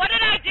 Ma'am. What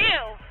did I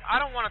do? I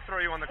don't want to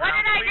throw you on the What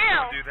ground. did I Please do?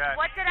 don't do that.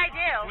 What did I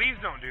do?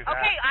 Please don't do that.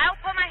 Okay, I'll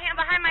put my hand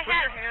behind my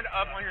head. Put your hand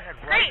up on your head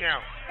right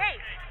now.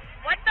 Great.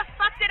 What the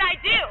fuck did I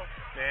do?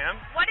 Ma'am.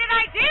 What did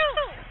I do?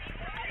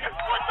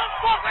 What the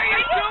fuck are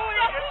you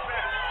doing?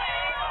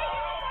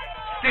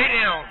 Stay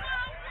down.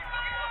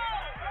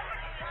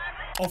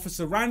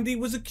 Officer Randy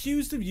was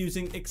accused of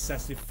using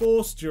excessive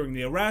force during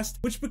the arrest,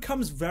 which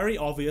becomes very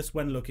obvious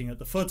when looking at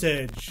the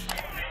footage.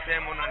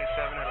 Sam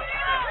 197 at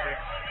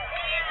 276.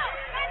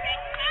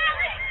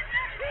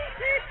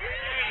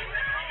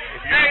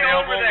 If you're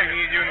available, we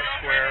need you in the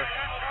square.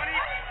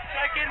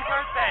 22nd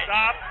birthday.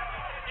 Stop.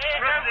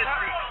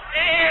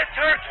 It's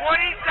her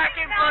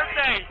 22nd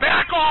birthday.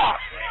 Back off.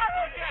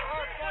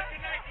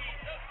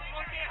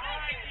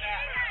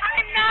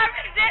 I'm not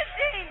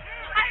resisting.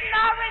 I'm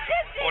not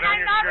resisting. Hold on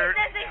your shirt.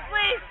 Resisting,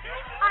 please.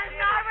 I'm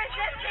not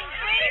resisting,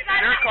 please. Is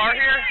there a car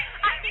here?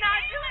 I'm not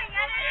doing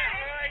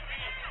anything.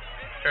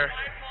 Sure.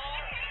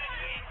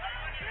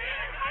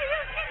 Are you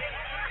kidding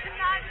me? I'm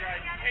not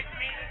doing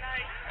anything.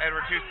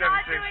 Edward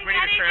 276. We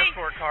need a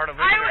transport car to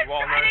Liberty I was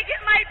Walnut. trying to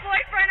get my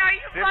boyfriend. Are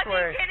you This fucking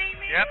way. kidding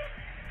me? Yep.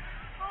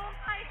 Oh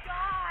my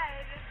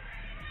god.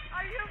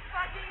 Are you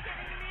fucking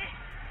kidding me?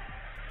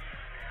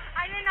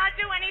 I did not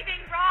do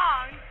anything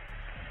wrong.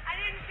 I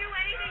didn't do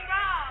anything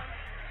wrong.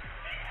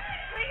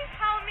 Please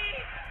help me.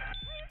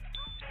 Please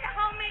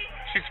help me.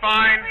 She's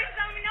fine. Please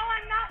help me. No,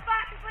 I'm not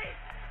fine. Please.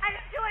 I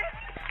didn't do it.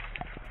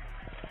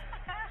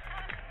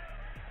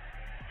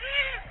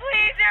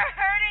 Please, you're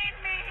hurting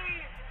me.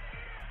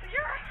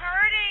 You're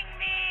hurting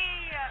me.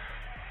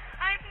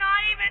 I'm not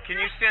even. Can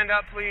you stand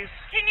up, please?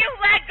 Can you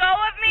let go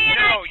of me and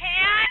No, I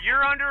can't?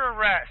 you're under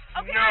arrest.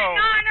 Okay, No. I'm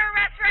not under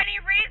arrest for any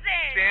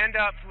reason. Stand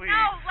up, please.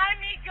 No, let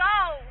me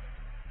go.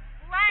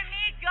 Let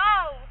me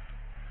go.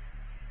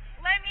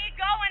 Let me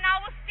go and I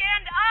will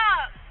stand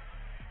up.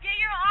 Get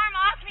your arm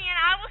off me and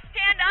I will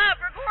stand up.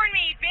 Record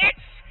me,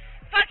 bitch.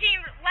 Fucking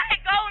let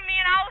go of me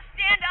and I will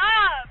stand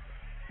up.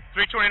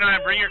 329,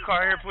 bring your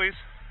car here, please.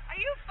 Are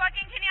you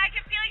fucking kidding me? I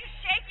can feel you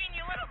shaking,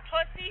 you little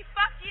pussy.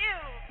 Fuck you.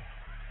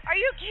 Are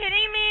you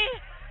kidding me?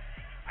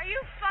 Are you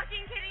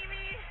fucking kidding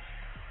me?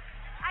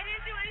 I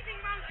didn't do anything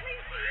wrong. Please,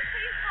 please,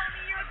 please help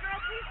me. You're a girl.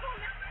 Please pull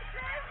down my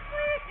dress,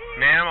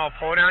 please. Ma'am, I'll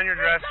pull down your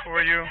dress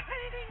for you.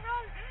 Anything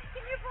wrong?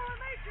 Can you pull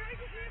my dress?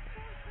 Can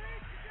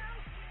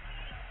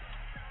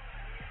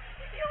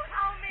you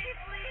help me,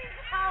 please?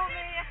 Help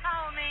me,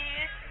 help me.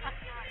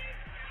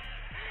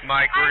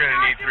 Mike, we're going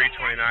to need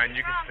 329.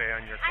 You can stay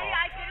on your call.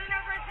 I didn't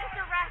resist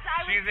arrest.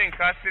 She's in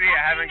custody.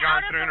 I haven't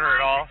gone through her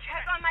at all.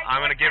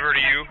 I'm going to give her to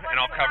you, and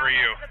I'll cover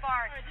you. It's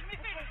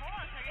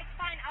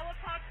fine. I will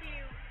talk to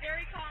you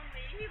very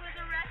calmly. He was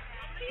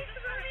arrested. He's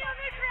really on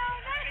the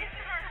ground.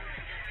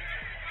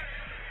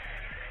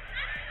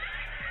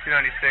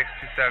 296,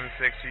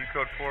 276, are you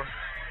code 4?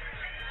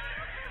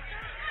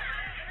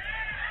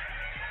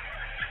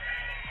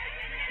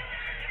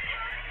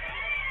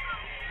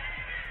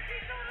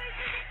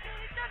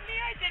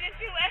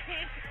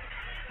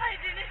 I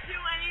didn't do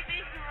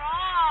anything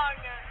wrong.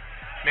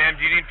 Ma'am,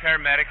 do you need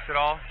paramedics at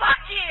all? Fuck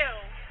you.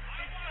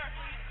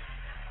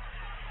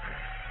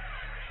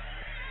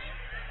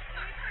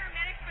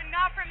 Paramedics, but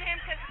not from him,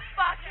 because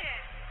fuck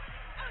it.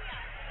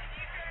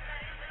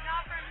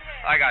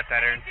 I got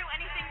that, Aaron. Do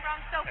anything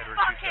wrong, so Edward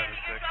fuck him. 276.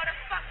 You can go to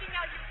fucking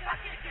hell. You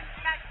fucking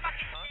douchebag,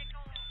 fucking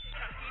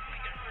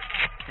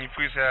Can you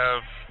please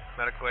have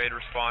medical aid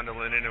respond to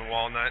Linden and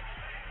Walnut?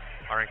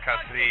 Are in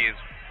custody. Is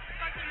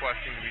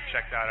requesting to be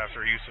checked out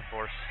after use of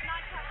force.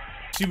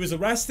 She was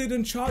arrested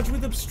and charged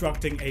with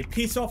obstructing a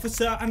peace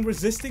officer and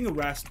resisting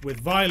arrest with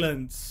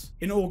violence.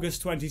 In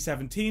August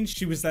 2017,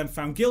 she was then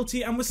found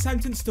guilty and was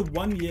sentenced to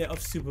 1 year of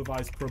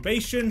supervised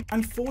probation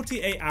and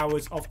 48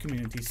 hours of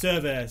community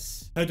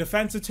service. Her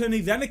defense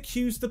attorney then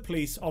accused the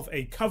police of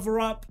a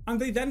cover-up, and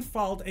they then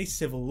filed a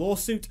civil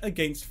lawsuit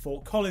against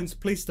Fort Collins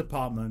Police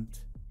Department.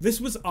 This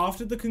was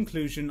after the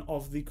conclusion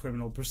of the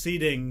criminal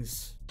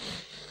proceedings.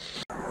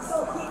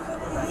 So he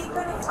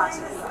couldn't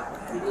find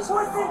us. He was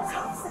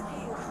intoxicated.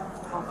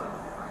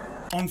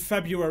 On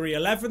February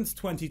 11th,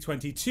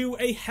 2022,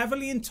 a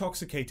heavily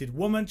intoxicated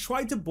woman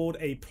tried to board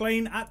a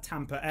plane at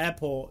Tampa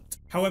Airport.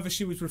 However,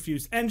 she was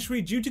refused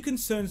entry due to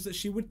concerns that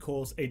she would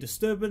cause a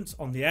disturbance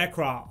on the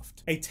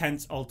aircraft. A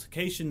tense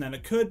altercation then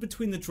occurred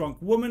between the drunk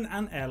woman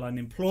and airline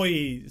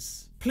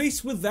employees.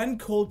 Police were then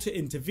called to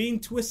intervene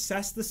to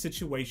assess the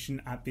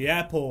situation at the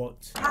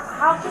airport.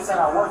 How could you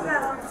prove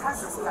that on the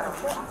test?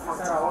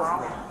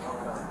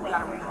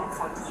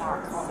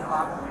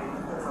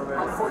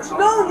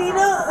 No,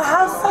 Nina,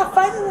 stop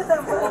fighting with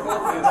them.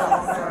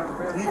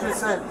 He just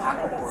said.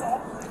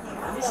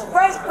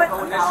 Right, but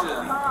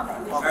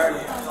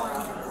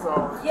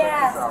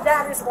yes,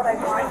 that is what I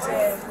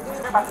wanted.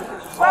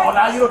 Oh,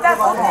 now you That's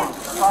come okay. on.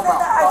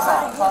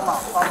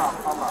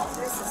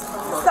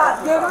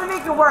 Stop, they're gonna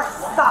make it work.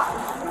 Stop.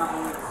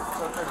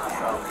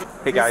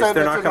 Hey guys,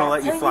 they're not going to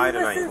let you fly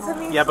tonight.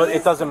 Yeah, but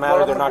it doesn't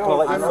matter. They're not going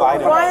to let you fly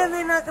tonight. Why are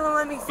they not gonna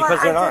let me fly?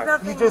 Because they're I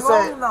not. did You just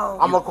said, I'm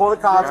going to call the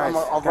cops,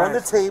 I'll run the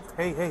tape.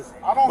 Hey, hey.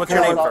 I don't What's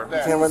your name, sir? You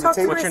can't run the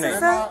tape. What's your name?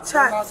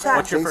 Chat.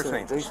 What's your first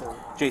name?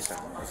 Jason.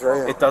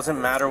 It doesn't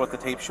matter what the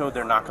tape showed.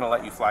 They're not going to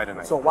let you fly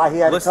tonight. So why he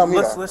had to tell me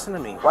that? Listen to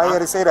me. Why he had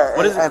to say that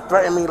and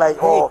threaten me like,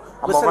 oh,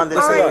 I'm going to run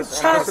this tape?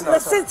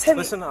 Listen to me.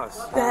 Listen to us.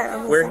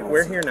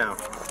 We're here now.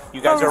 You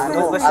guys are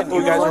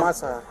you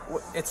guys are.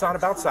 It's not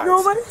about size.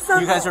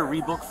 You guys are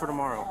rebooked for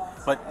tomorrow.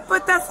 But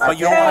that's but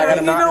you fair.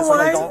 don't You know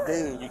what?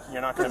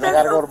 You're not But going to make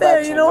that's it. not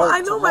fair. You know, I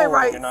know my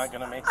rights. You're not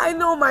going to make it. I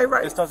know my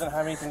rights. This doesn't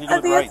have anything to do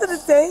At with the end of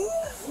the day,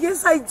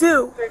 yes, I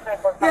do.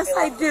 Yes,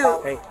 I do.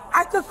 Hey.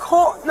 I could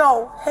call.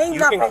 No, hey, You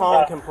nothing. can call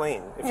and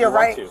complain if You're you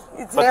right. want to.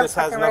 You're But damn this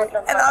has fucking right.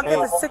 nothing. And I'll give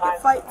a ticket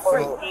fight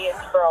free.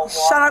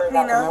 Shut up,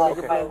 Nina.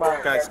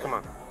 Okay. Guys, come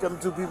on. Them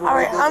two people. All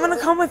right, I'm gonna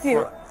come with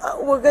you.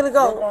 We're gonna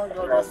go.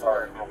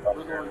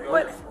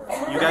 But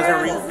You guys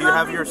are. Do you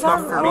have your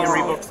stuff for being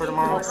rebooked for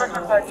tomorrow? Is this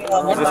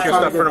your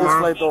stuff for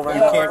tomorrow?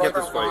 You can't get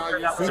this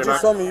flight. He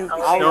just told me you.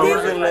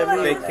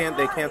 They can't.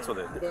 They canceled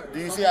it. Do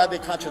you see how they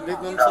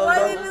contradict themselves? why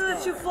didn't they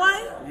let you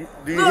fly?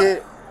 Do you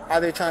hear how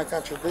they trying to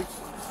contradict?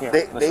 Here,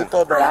 They listen.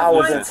 thought that I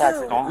was Listen.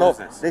 intoxicated. Don't No, lose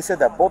this. they said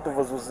that both of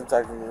us was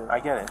intoxicated. I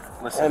get it.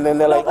 Listen. And then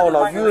they're like, oh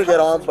no, you didn't get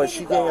on, but she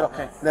can't get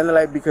on. Then they're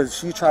like, because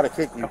she tried to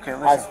kick you. Okay,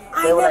 listen.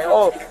 They were like,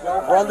 oh,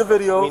 run the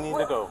video. We need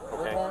to go.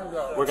 Okay.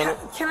 We're gonna.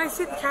 Can I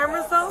see the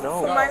cameras though?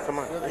 No. Come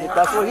on.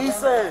 That's what he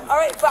said. All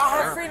right, but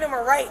I have freedom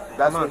of right.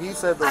 That's what he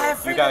said though. I have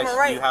You freedom guys, of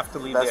right. you have to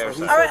leave the That's air. what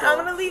he All said. right, I'm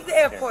gonna leave the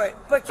airport,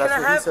 but can That's I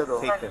what he have said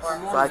though. Take this. So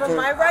I for can't.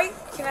 my right?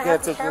 Can I You have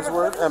can't the take his camera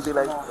word footage? and be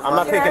like, I'm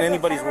not Can I taking have the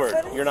anybody's camera word.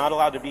 footage? You're not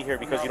allowed to be here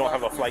because you don't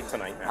have a flight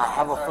tonight, I man.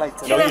 have a flight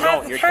No, Can today. I you have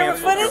don't. the You're camera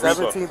canceled. You're footage?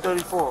 rebooked.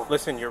 1734.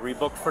 Listen, you're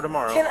rebooked for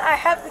tomorrow. Can I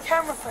have the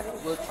camera footage?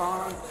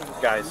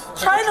 Guys.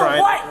 Trying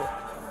to what?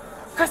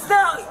 Because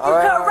now you All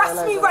right, can all right, arrest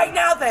all me right. right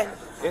now then.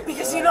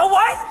 Because you know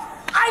what?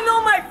 I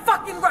know my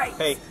fucking rights.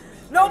 Hey.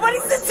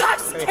 Nobody's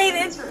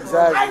intoxicated. Exactly.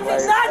 I did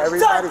Like, not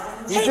everybody.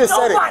 He take just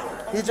said nobody.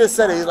 it. He just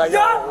said it. He's like, yo,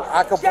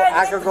 I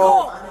could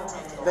go.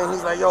 Then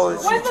he's like, yo,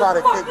 she Where the tried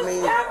to fuck kick is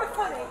me. the camera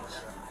footage?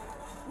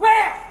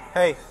 Where?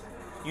 Hey,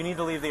 you need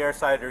to leave the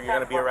airside or you're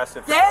going to be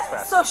arrested for Yeah?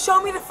 trespassing. So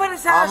show me the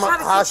footage how I was trying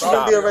to How she kick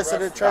gonna be you.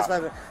 arrested in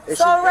trespassing if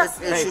So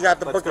arrest if me. she got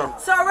the Let's booking? go.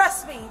 So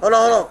arrest me. Hold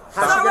on.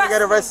 How So she gonna arrest get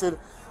me. arrested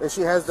if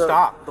she has the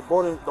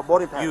boarding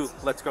pass? You,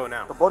 let's go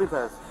now. The boarding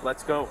pass.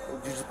 Let's go.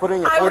 You just put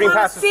in your I boarding want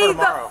pass to is for see the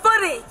tomorrow.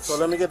 footage. So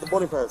let me get the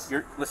boarding pass.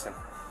 Listen.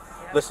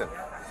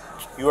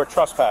 You are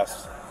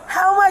trespassed.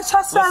 How am I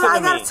trespassing? Listen I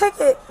to got me. a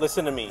ticket.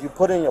 Listen to me. You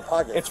put it in your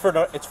pocket. It's for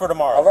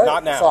tomorrow, All right?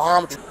 not now. So how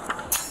I'm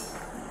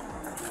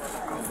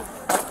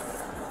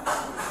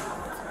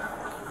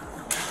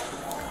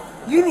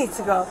You need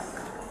to go.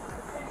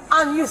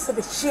 I'm used to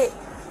the shit.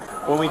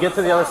 When we get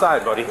to the other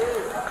side, buddy.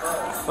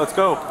 Let's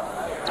go.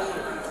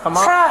 Come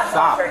on. Try.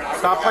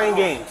 Stop playing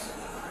games.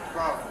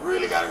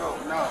 really gotta go.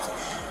 No.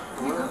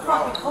 You can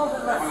fucking hold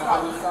it like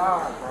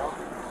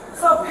that.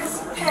 So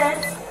piss your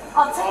pants.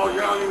 I'll take Oh, you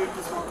don't need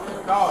this one.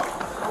 No,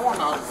 I want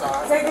the other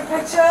side. Take a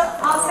picture.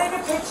 I'll take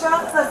a picture.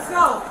 Let's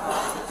go.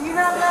 Do you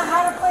not know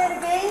how to play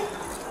the game?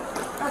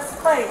 Let's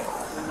play it.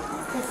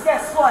 Because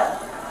guess what?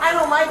 I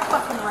know my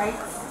fucking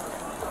rights.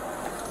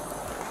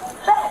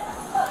 Hey,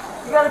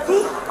 you gotta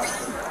pee?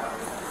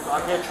 So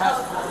I get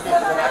transported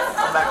and then I can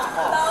come back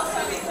tomorrow.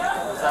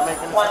 Does that make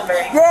any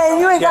sense? Yeah, and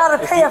you ain't gotta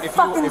if pay you- a if you-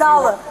 fucking if you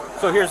dollar. want-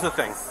 So here's the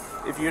thing.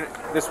 If you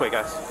this way,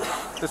 guys.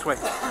 This way.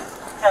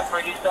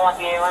 Are you still on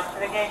the A1 to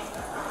the gate?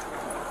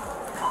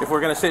 If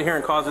we're gonna sit here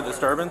and cause a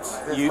disturbance,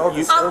 There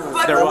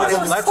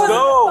was. Let's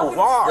go.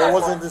 Walk. There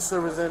wasn't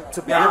disturbance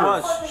to begin Yeah, it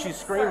with. was. She's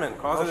screaming,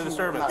 causing a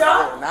disturbance.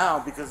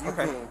 Now because you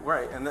came.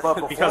 Right, and But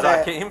before because that,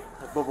 I came.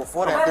 But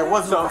before that, there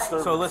was no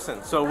disturbance. So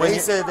listen. So They when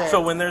said that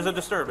so when there's a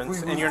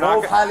disturbance we and you're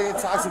both not highly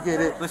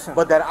intoxicated,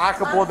 but that I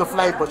could board the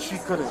flight, but she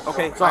couldn't.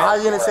 okay. So how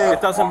you gonna say it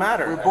doesn't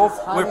matter? We're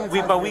both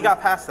highly but we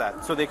got past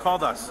that. So they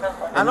called us.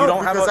 And I know you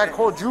don't have because a, I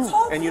called you.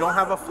 And you don't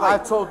have a flight.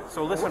 I told.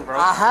 So listen, bro.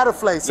 I had a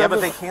flight. Yeah, but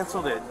they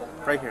canceled it.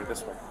 Right here,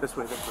 this way, this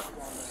way, this way,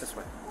 this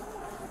way.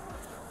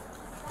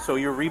 So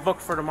you're rebooked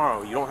for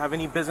tomorrow. You don't have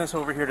any business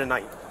over here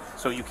tonight.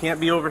 So you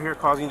can't be over here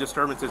causing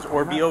disturbances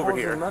or be over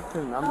here.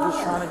 Nothing. I'm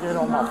just trying to get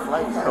on my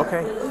flight.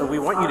 Okay, so we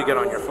want you to get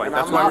on your flight.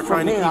 That's why we're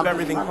trying to keep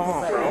everything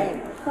calm,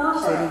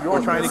 bro.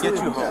 We're trying to get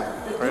you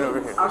home. Right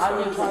over here.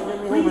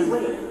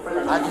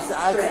 I just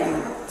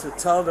asked you to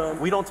tell them.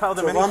 We don't tell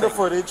them to run the anything.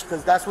 footage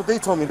because that's what they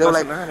told me. They were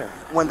like,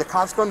 when the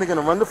cops come, they're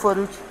gonna run the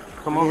footage.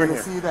 Come you're over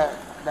gonna here. see that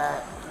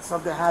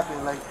something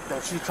happened, like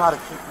that she tried to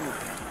kick me.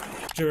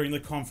 During the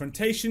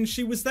confrontation,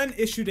 she was then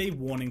issued a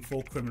warning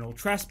for criminal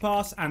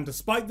trespass, and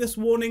despite this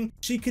warning,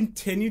 she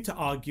continued to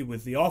argue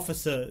with the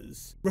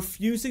officers,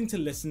 refusing to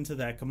listen to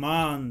their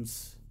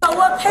commands.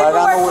 What paperwork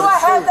do I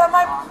have that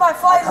my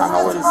flight is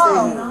due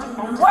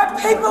tomorrow? What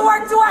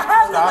paperwork do I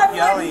have that Stop my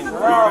yelling. flight is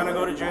You're gonna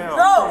go to jail.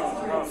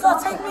 No. So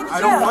take me to jail.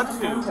 I don't want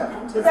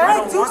to. Then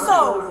I do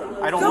so.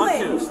 I don't want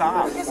to.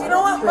 Stop. Because you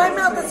know what? My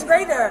mouth is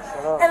greater.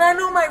 And I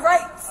know my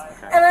rights.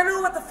 And I know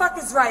what the fuck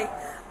is right.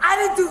 I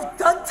didn't do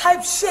gun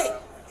type shit.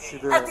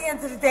 At the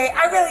end of the day,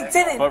 I really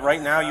didn't. But right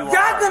now you Y'all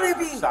are. gonna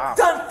be Stop.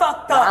 done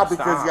fucked up. Now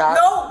because y'all,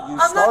 No, you I'm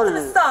not started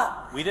gonna it.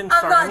 stop. We didn't I'm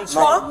start not anything.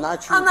 drunk.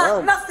 Not you, I'm not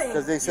bro. nothing.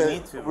 Because they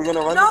said to. we're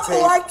gonna run No, the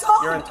tape. I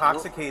told You're you.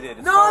 intoxicated.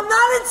 It's No, called- I'm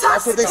not intoxicated.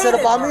 That's what they said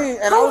about me,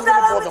 and I was Prove that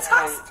gonna I'm board the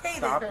flight. intoxicated.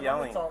 Stop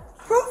yelling.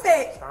 Prove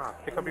it.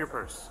 Stop. Pick up your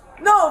purse.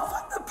 No,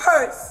 fuck the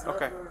purse.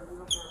 Okay.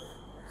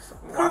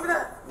 Prove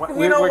that.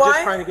 We're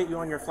just trying to get you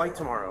on your flight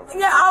tomorrow.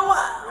 Yeah, I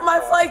want my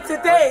flight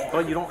today.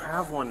 But you don't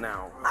have one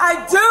now. I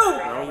do.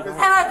 No, you don't.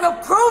 And I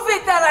can prove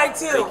it that I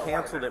They do.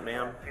 canceled it,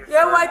 ma'am.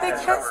 Yeah, why'd they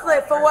cancel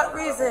it? For what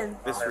reason?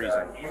 This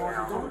reason.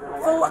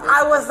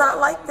 I was not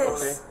like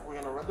this.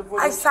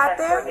 I sat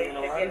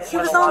there. He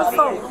was on the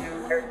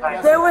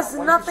phone. There was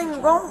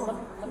nothing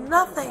wrong.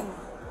 Nothing.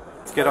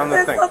 Get on the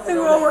There's thing. nothing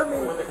wrong with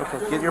me.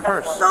 Okay, get your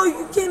purse. No,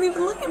 you can't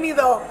even look at me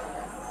though.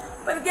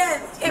 But again,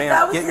 if that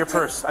Ma'am, was get the your case-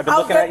 purse. I've been I'll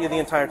looking get- at you the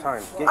entire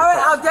time. Get your All right,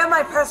 purse. I'll get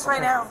my purse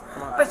right now.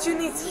 But you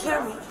need to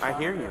hear me. I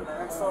hear you.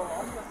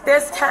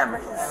 There's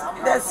cameras.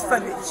 There's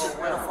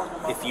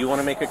footage. If you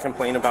want to make a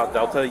complaint about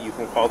Delta, you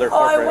can call their Oh,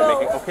 I corporate will. and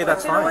make it. Okay,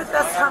 that's You know fine. what?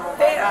 That's not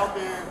fair.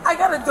 I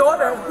got a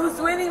daughter who's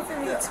waiting for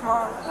me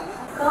tomorrow.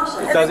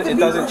 It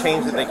doesn't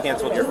change that they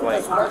canceled your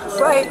flight.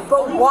 Right,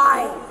 but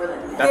why?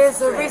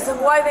 There's a reason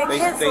why they They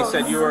canceled.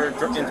 said you were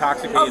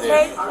intoxicated.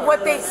 Okay,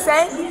 what they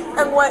said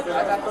and what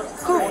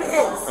proof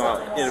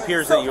is. It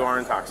appears that you are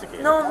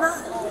intoxicated. No, I'm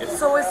not.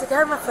 So where's the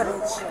camera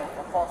footage?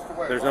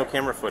 There's no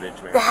camera footage,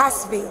 There man.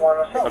 has to be.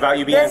 About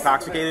you being Yes.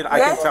 intoxicated, I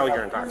Yes. can tell you're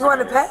You intoxicated. want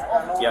to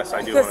bet? Yes,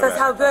 I do Because want to that's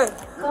how good.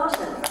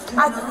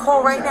 I can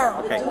call right now.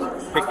 Okay,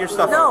 pick your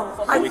stuff No,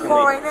 up. I we can can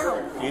call leave. right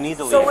now. You need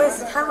to leave. So where's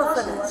the camera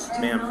footage?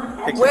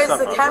 Ma'am, pick Where's your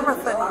the stuff camera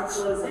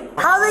footage?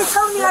 How they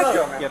tell me I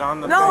can? Get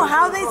on the No, thing.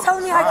 how they tell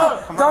me I can?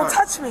 Come Don't on.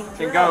 touch me.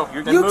 Then go.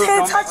 You're You move.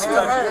 can't Don't touch make- me.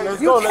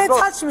 Let's You go, can't let's go.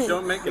 touch me.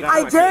 Don't make it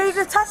I dare you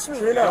to touch me.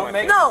 Don't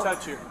make No. it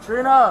touch you.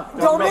 Trina.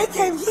 Don't make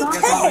him. He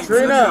can't.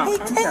 Trina. He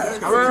can't.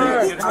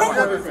 Trina. He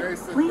can't.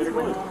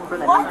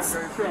 What?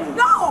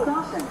 No.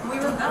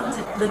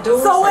 The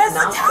doors So where's have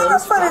the not camera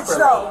closed footage properly.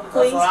 though?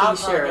 Please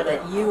be sure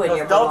that you and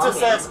your Delta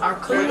belongings said are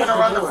clear we're of gonna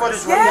run the the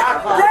doors. footage right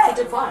now. Yeah,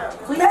 To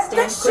depart. Please bet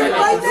stand this clear shit of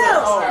right the doors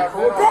now. and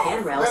hold the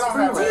handrails Do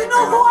firmly. you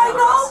know who I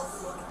know?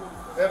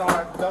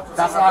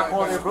 That's why I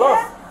called it bluff.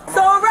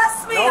 So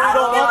arrest me. No, you I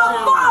don't don't give want a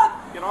to.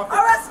 fuck. Get off the-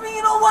 Arrest me.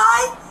 You know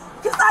why?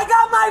 Because I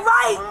got my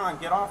right. Come on,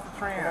 get off the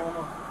tram.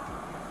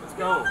 Let's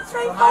go.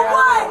 Straight for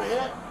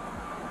what?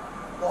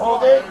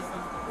 Hold it.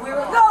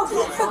 No, he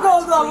could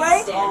go though,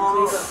 right?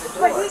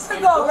 But he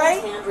could go,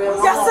 right?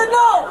 Yes or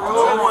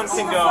no? Someone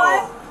can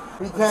go.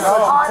 He can't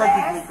help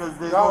technically because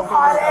there's no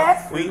Hard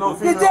ass.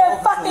 You're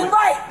damn fucking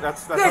right.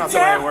 That's You're not the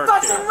way it damn works.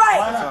 fucking here. right.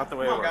 That's not the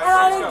way it works. And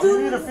I didn't We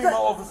need a do female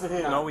officer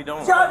here. No, we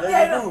don't. Jump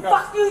there, the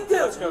fuck you do.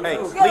 Hey,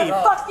 Yeah, leave.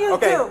 the fuck you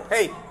Okay, do.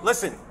 hey,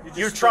 listen.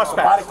 You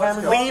trespass.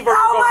 Leave or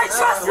How am I you're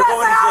trespassing? going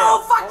to I don't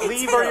jail. fucking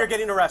Leave care. or you're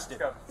getting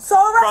arrested. So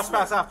arrest me.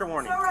 Trespass after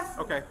warning. So arrest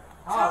me. Okay.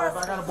 I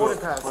got a boarding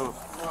pass.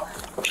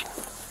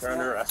 You're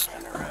under arrest.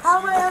 How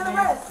am I under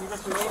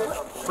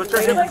arrest? Put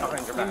your hand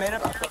behind your back. You made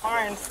up your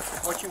mind.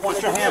 Put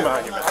your hand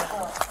behind your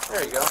back.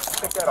 There you go.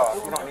 Take that off.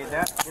 You don't need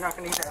that. You're not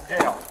going to need that in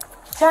jail.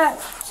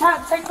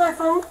 Chat, take my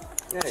phone.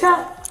 Yeah,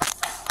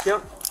 Chat.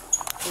 Yep.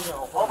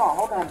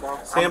 Hold on, bro.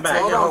 Stand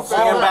back.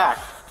 Stand back.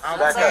 I'm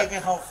Back up.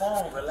 taking her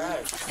phone.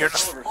 Relax. You're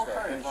not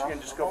overstepping. You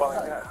can just go by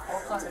like that.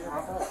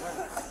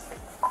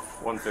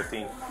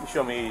 115. You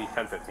show me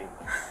 1015.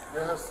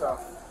 Here's her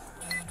stuff.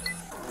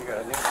 You got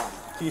a new one.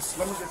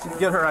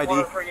 Get her ID.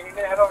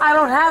 I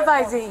don't have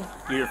ID.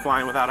 You're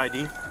flying without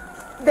ID?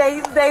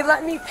 They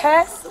let me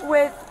pass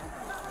with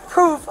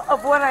proof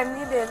of what I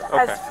needed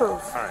as proof.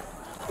 All right.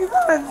 You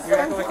don't understand. You're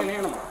acting like an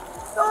animal.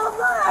 So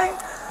am I.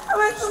 I'm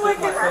acting like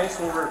an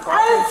animal.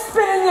 I didn't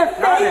spit in your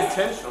face. Not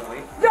intentionally.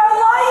 You're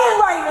lying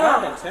right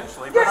now. Not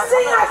intentionally. You're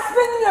saying I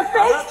spit in your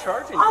face? I'm not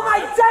charging On you. my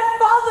dead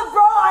father,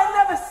 bro, I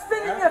never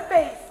spit in your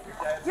face.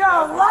 You're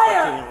a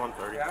liar.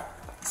 130.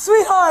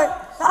 Sweetheart,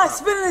 I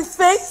spit in his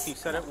face? He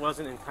said it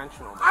wasn't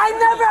intentional. I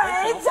never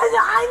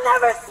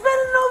spit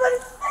in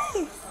nobody's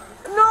face.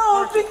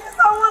 No, because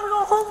I want to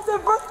go home to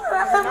Brooklyn.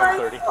 I have my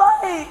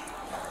flight.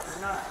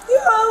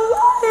 You're a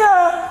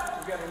liar.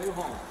 You got a new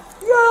home.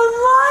 You're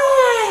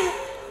lying.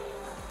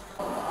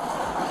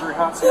 Three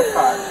hots and a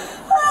pie.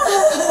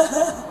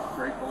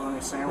 Great bologna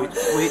sandwich.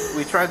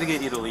 We tried to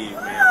get you to leave,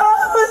 man. I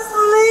was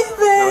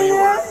leaving. No, you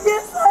weren't.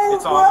 Yes, I was.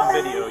 It's all on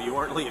video. You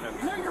weren't leaving.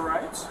 You know your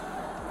rights.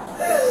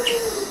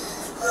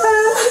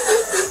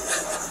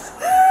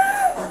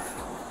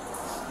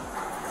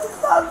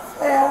 It's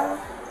unfair.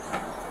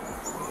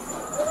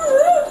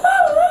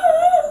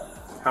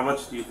 How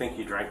much do you think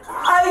you drank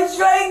tonight? I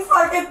drank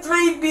fucking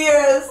 3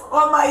 beers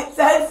on my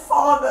dead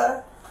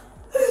father.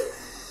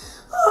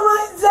 On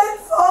my dead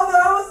father.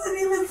 I wasn't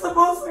even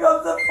supposed to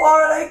go to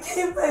Florida. I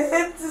came for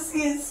him to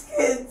see his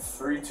kids.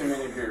 3 too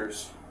many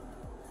beers.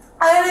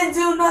 I didn't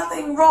do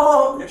nothing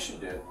wrong. Yes, you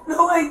did.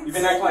 No, I You've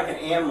been acting like an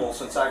animal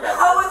since I got here.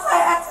 How was I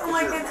acting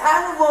like an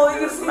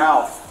animal? You see,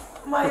 mouth.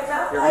 my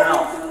mouth. Your I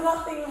mouth. didn't do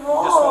nothing You just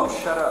wrong.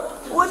 won't shut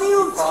up. What are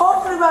you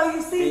talking about?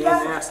 You see, Being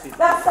nasty.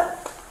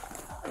 that's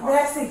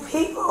nasty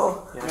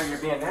people. You know, you're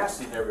being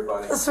nasty to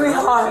everybody.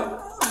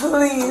 Sweetheart,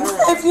 please,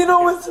 if you know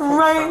what's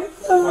right,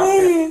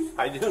 please.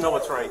 I do know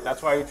what's right.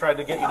 That's why we tried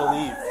to get you to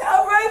leave.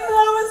 Yeah, right when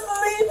I was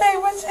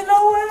leaving, but you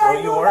know what? No, I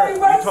you knew weren't.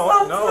 my You told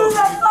rights no. don't do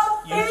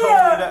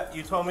that.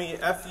 You told me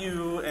F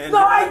you and. No,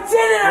 I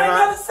didn't. I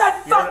never said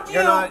fuck you.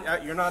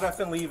 You're not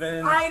effing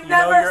leaving. I You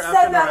never know you're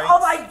said effing that. right. Oh,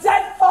 my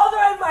dead father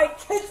and my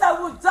kids that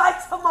will die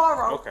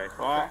tomorrow. Okay.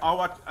 Well, I'll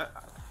watch.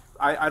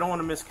 I don't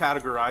want to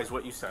miscategorize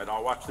what you said.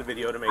 I'll watch the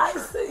video to make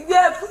sure.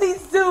 Yeah,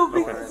 please do,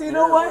 because you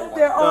know what?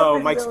 They're all.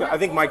 No, I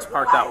think Mike's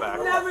parked out back.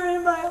 Never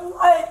in my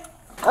life.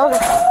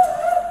 Okay.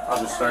 I'll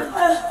just start. Okay,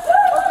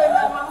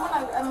 ma'am,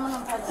 I'm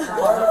gonna put this on.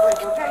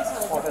 Okay, so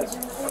the kids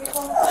in the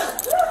vehicle.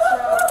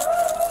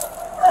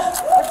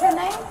 What's your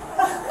name?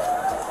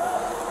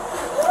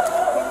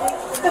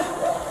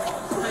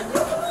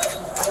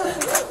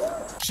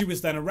 She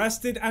was then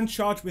arrested and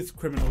charged with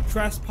criminal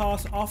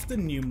trespass after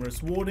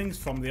numerous warnings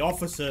from the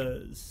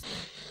officers.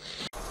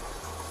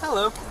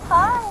 Hello.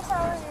 Hi,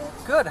 how are you?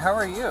 Good, how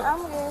are you?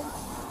 I'm good.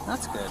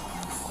 That's good.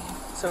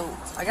 So,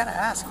 I gotta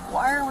ask,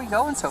 why are we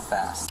going so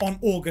fast? On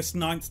August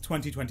 9th,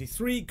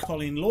 2023,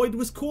 Colleen Lloyd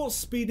was caught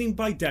speeding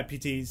by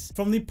deputies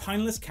from the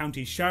Pinellas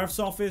County Sheriff's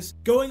Office,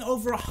 going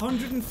over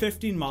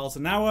 115 miles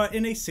an hour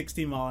in a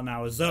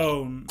 60-mile-an-hour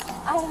zone.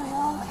 I don't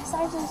know, because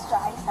I just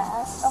drive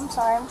fast. I'm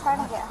sorry, I'm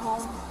trying to get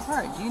home.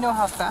 Alright, do you know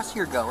how fast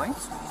you're going?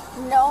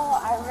 No,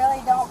 I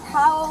really don't.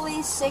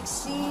 Probably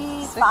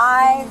 65.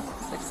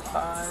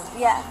 65?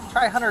 Yeah.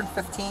 Try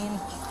 115.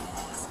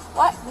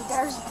 What?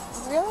 There's...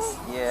 Really?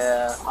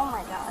 Yeah. Oh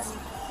my god.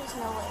 There's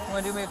no way. You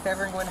wanna do me a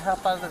favor and go and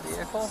help out of the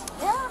vehicle?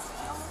 Yeah.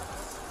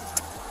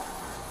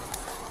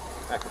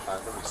 Back at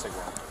 5, let me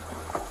cigarette.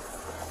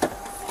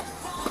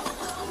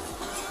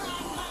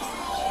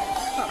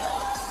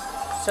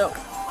 So,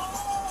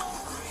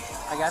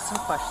 I got some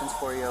questions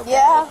for you, okay?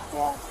 Yeah.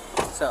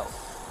 So,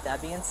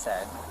 that being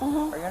said,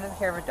 are you under the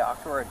care of a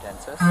doctor or a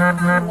dentist?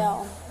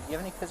 No. Do you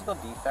have any physical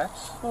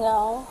defects?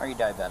 No. Are you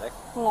diabetic?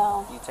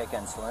 No. Do you take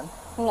insulin?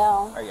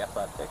 No. Are you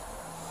epileptic?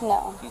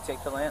 No. Do you take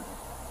Dilantin?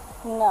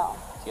 No.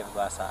 Do you have a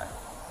glass eye?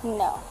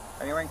 No.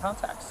 Are you wearing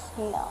contacts?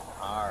 No.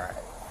 Alright.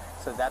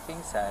 So that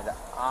being said,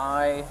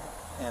 I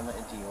am a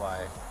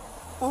DUI.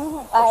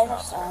 I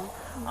understand.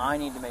 I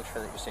need to make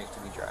sure that you're safe to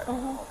be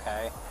driving,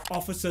 okay?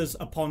 Officers,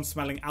 upon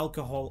smelling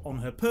alcohol on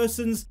her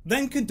persons,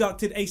 then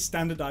conducted a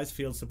standardized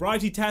field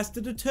sobriety test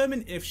to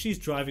determine if she's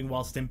driving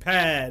whilst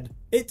impaired.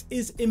 It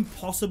is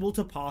impossible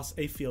to pass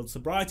a field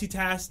sobriety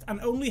test and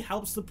only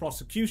helps the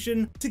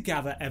prosecution to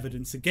gather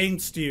evidence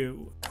against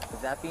you.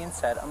 With that being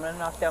said, I'm going to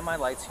knock down my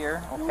lights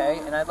here, okay?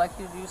 And I'd like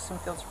you to do some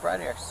field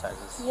sobriety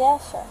exercises. Yeah,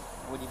 sure.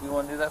 Would you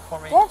want to do that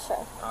for me? Yeah,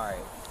 sure. Alright.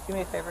 Do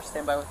me a favor,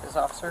 stand by with this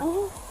officer.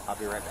 I'll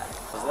be right back.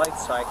 Those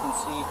lights so I can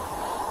see.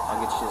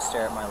 I'll get you to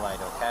stare at my light,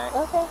 okay?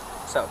 Okay.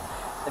 So,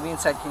 that being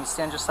said, can you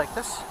stand just like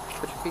this?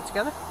 Put your feet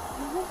together?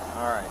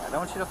 Alright, I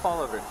don't want you to fall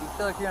over. If you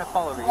feel like you're going to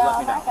fall over, you let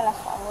me know. I'm not going to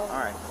fall over.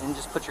 Alright, and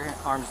just put your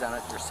arms down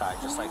at your side,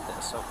 just like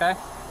this, okay?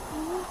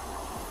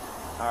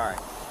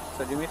 Alright,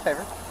 so do me a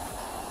favor.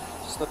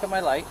 Just look at my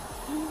light.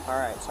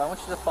 Alright, so I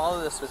want you to follow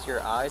this with your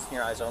eyes and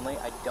your eyes only.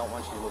 I don't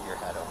want you to move your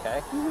head,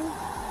 okay?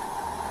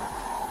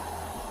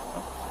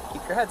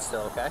 Keep your head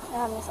still, okay?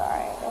 I'm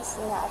sorry. It's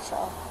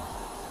natural.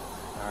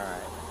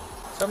 Alright.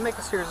 So make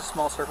a series of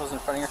small circles in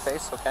front of your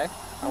face, okay?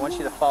 I want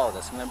you to follow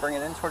this. I'm going to bring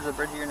it in towards the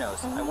bridge of your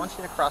nose. I want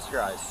you to cross your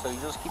eyes. So you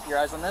just keep your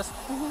eyes on this.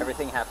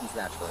 Everything happens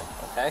naturally,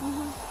 okay?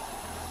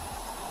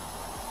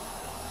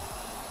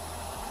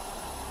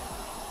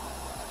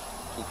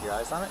 Keep your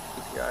eyes on it.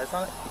 Keep your eyes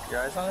on it. Keep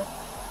your eyes on it.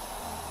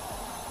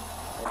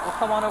 We'll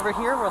come on over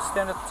here. We'll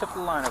stand at the tip of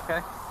the line,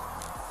 okay?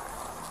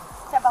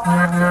 Tip of the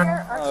line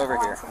here or Over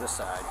here, this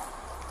side.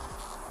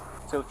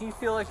 So if you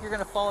feel like you're going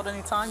to fall at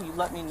any time, you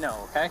let me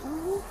know, okay?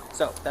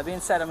 So, that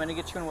being said, I'm going to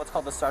get you in what's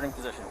called the starting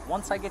position.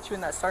 Once I get you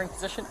in that starting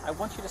position, I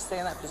want you to stay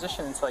in that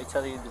position until I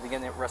tell you to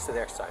begin the rest of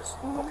the exercise,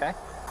 okay?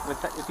 With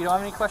that, if you don't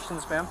have any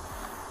questions, ma'am,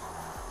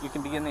 you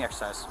can begin the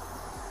exercise.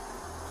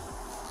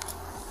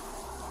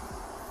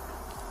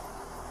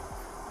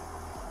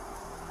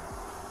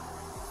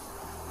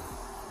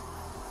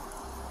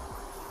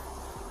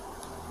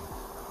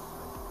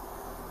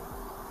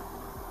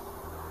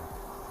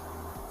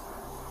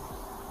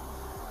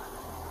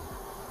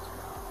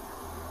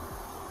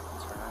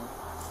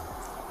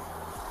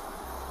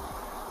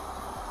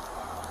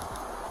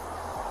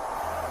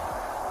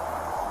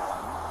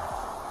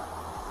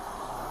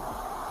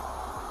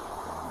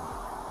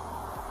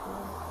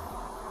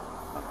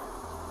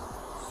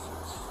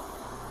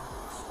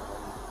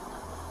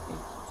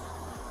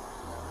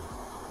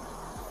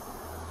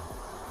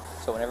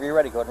 So whenever you're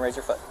ready, go ahead and raise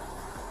your foot.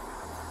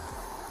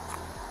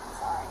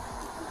 Sorry.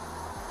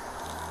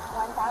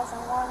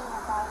 1001,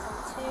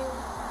 1002, 1003,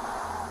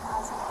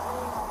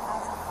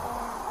 1004,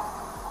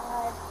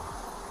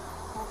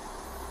 1005.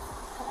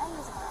 Can I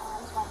use my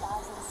arms?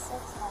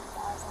 1006,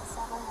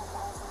 1007,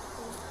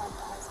 1008,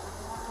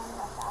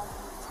 1009,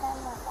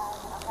 1010,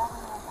 1011,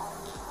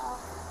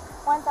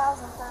 1012,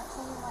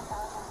 1013,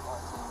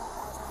 1014,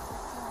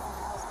 1015,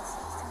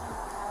 1016,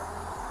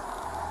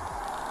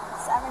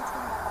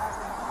 1017,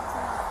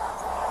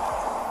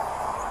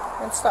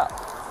 And stop.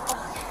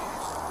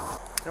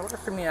 In order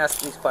for me to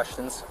ask these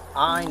questions,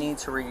 I need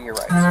to read your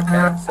rights,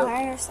 okay? So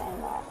I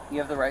understand that. you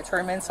have the right to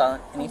remain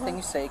silent. Anything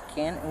you say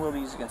can and will be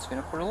used against you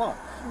in a court of law.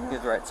 You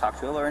have the right to talk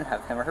to a lawyer and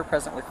have him or her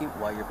present with you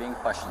while you're being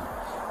questioned.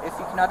 If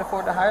you cannot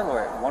afford to hire a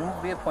lawyer, one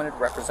will be appointed to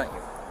represent you.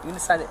 You can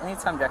decide at any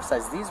time to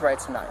exercise these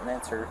rights or not and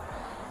answer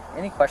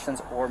any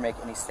questions or make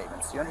any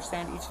statements. Do you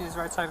understand each of these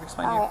rights I've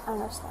explained to you? I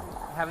understand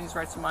that. Having these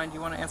rights in mind, do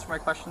you want to answer my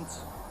questions?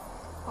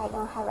 I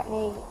don't have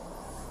any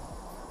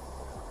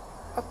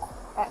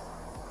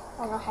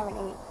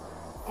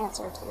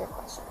answer to your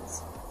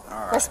questions. All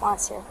right.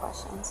 Response to your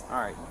questions. All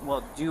right.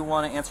 Well, do you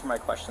want to answer my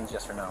questions,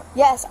 yes or no?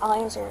 Yes, I'll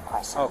answer your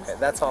questions. Okay,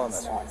 that's all I'm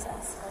asking.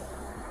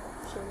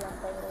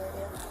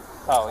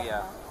 Oh,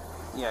 yeah.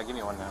 Yeah, give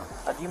me one now.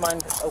 Do you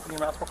mind opening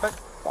your mouth real quick?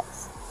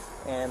 Yes.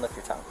 And lift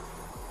your tongue.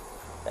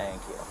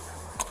 Thank you.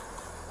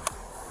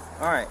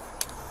 All right.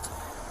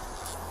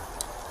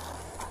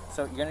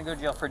 So you're going to go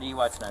to jail for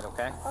DUI tonight,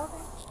 okay?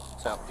 Okay.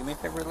 So do me a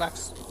favor,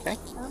 relax, okay?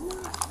 I'm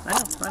not.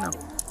 I know.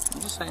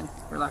 I'm just saying,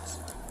 relax.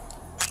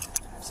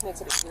 Just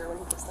makes it easier when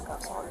he gets the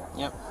cuffs on.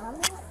 Yep. I'm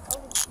not.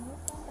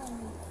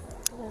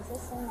 Oh, is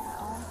this in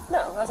now?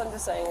 No, as I'm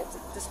just saying, it's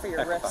just for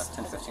your wrist.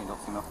 10, 15, adult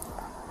female.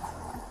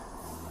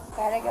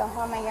 Gotta go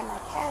home and get my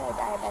cat a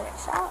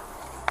diabetic shot.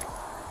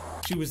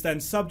 She was then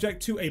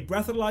subject to a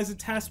breathalyzer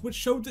test which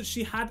showed that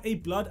she had a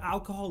blood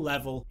alcohol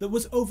level that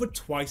was over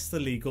twice the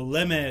legal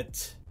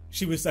limit.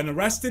 She was then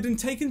arrested and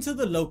taken to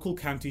the local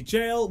county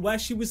jail, where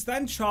she was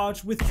then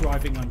charged with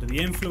driving under the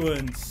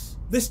influence.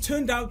 This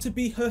turned out to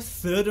be her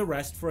third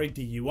arrest for a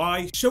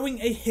DUI, showing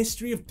a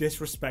history of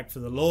disrespect for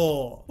the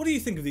law. What do you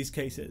think of these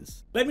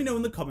cases? Let me know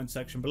in the comment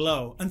section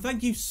below, and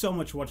thank you so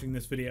much for watching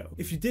this video.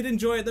 If you did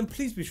enjoy it, then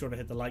please be sure to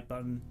hit the like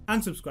button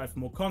and subscribe for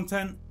more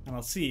content, and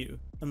I'll see you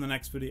in the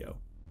next video.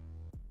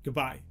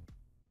 Goodbye.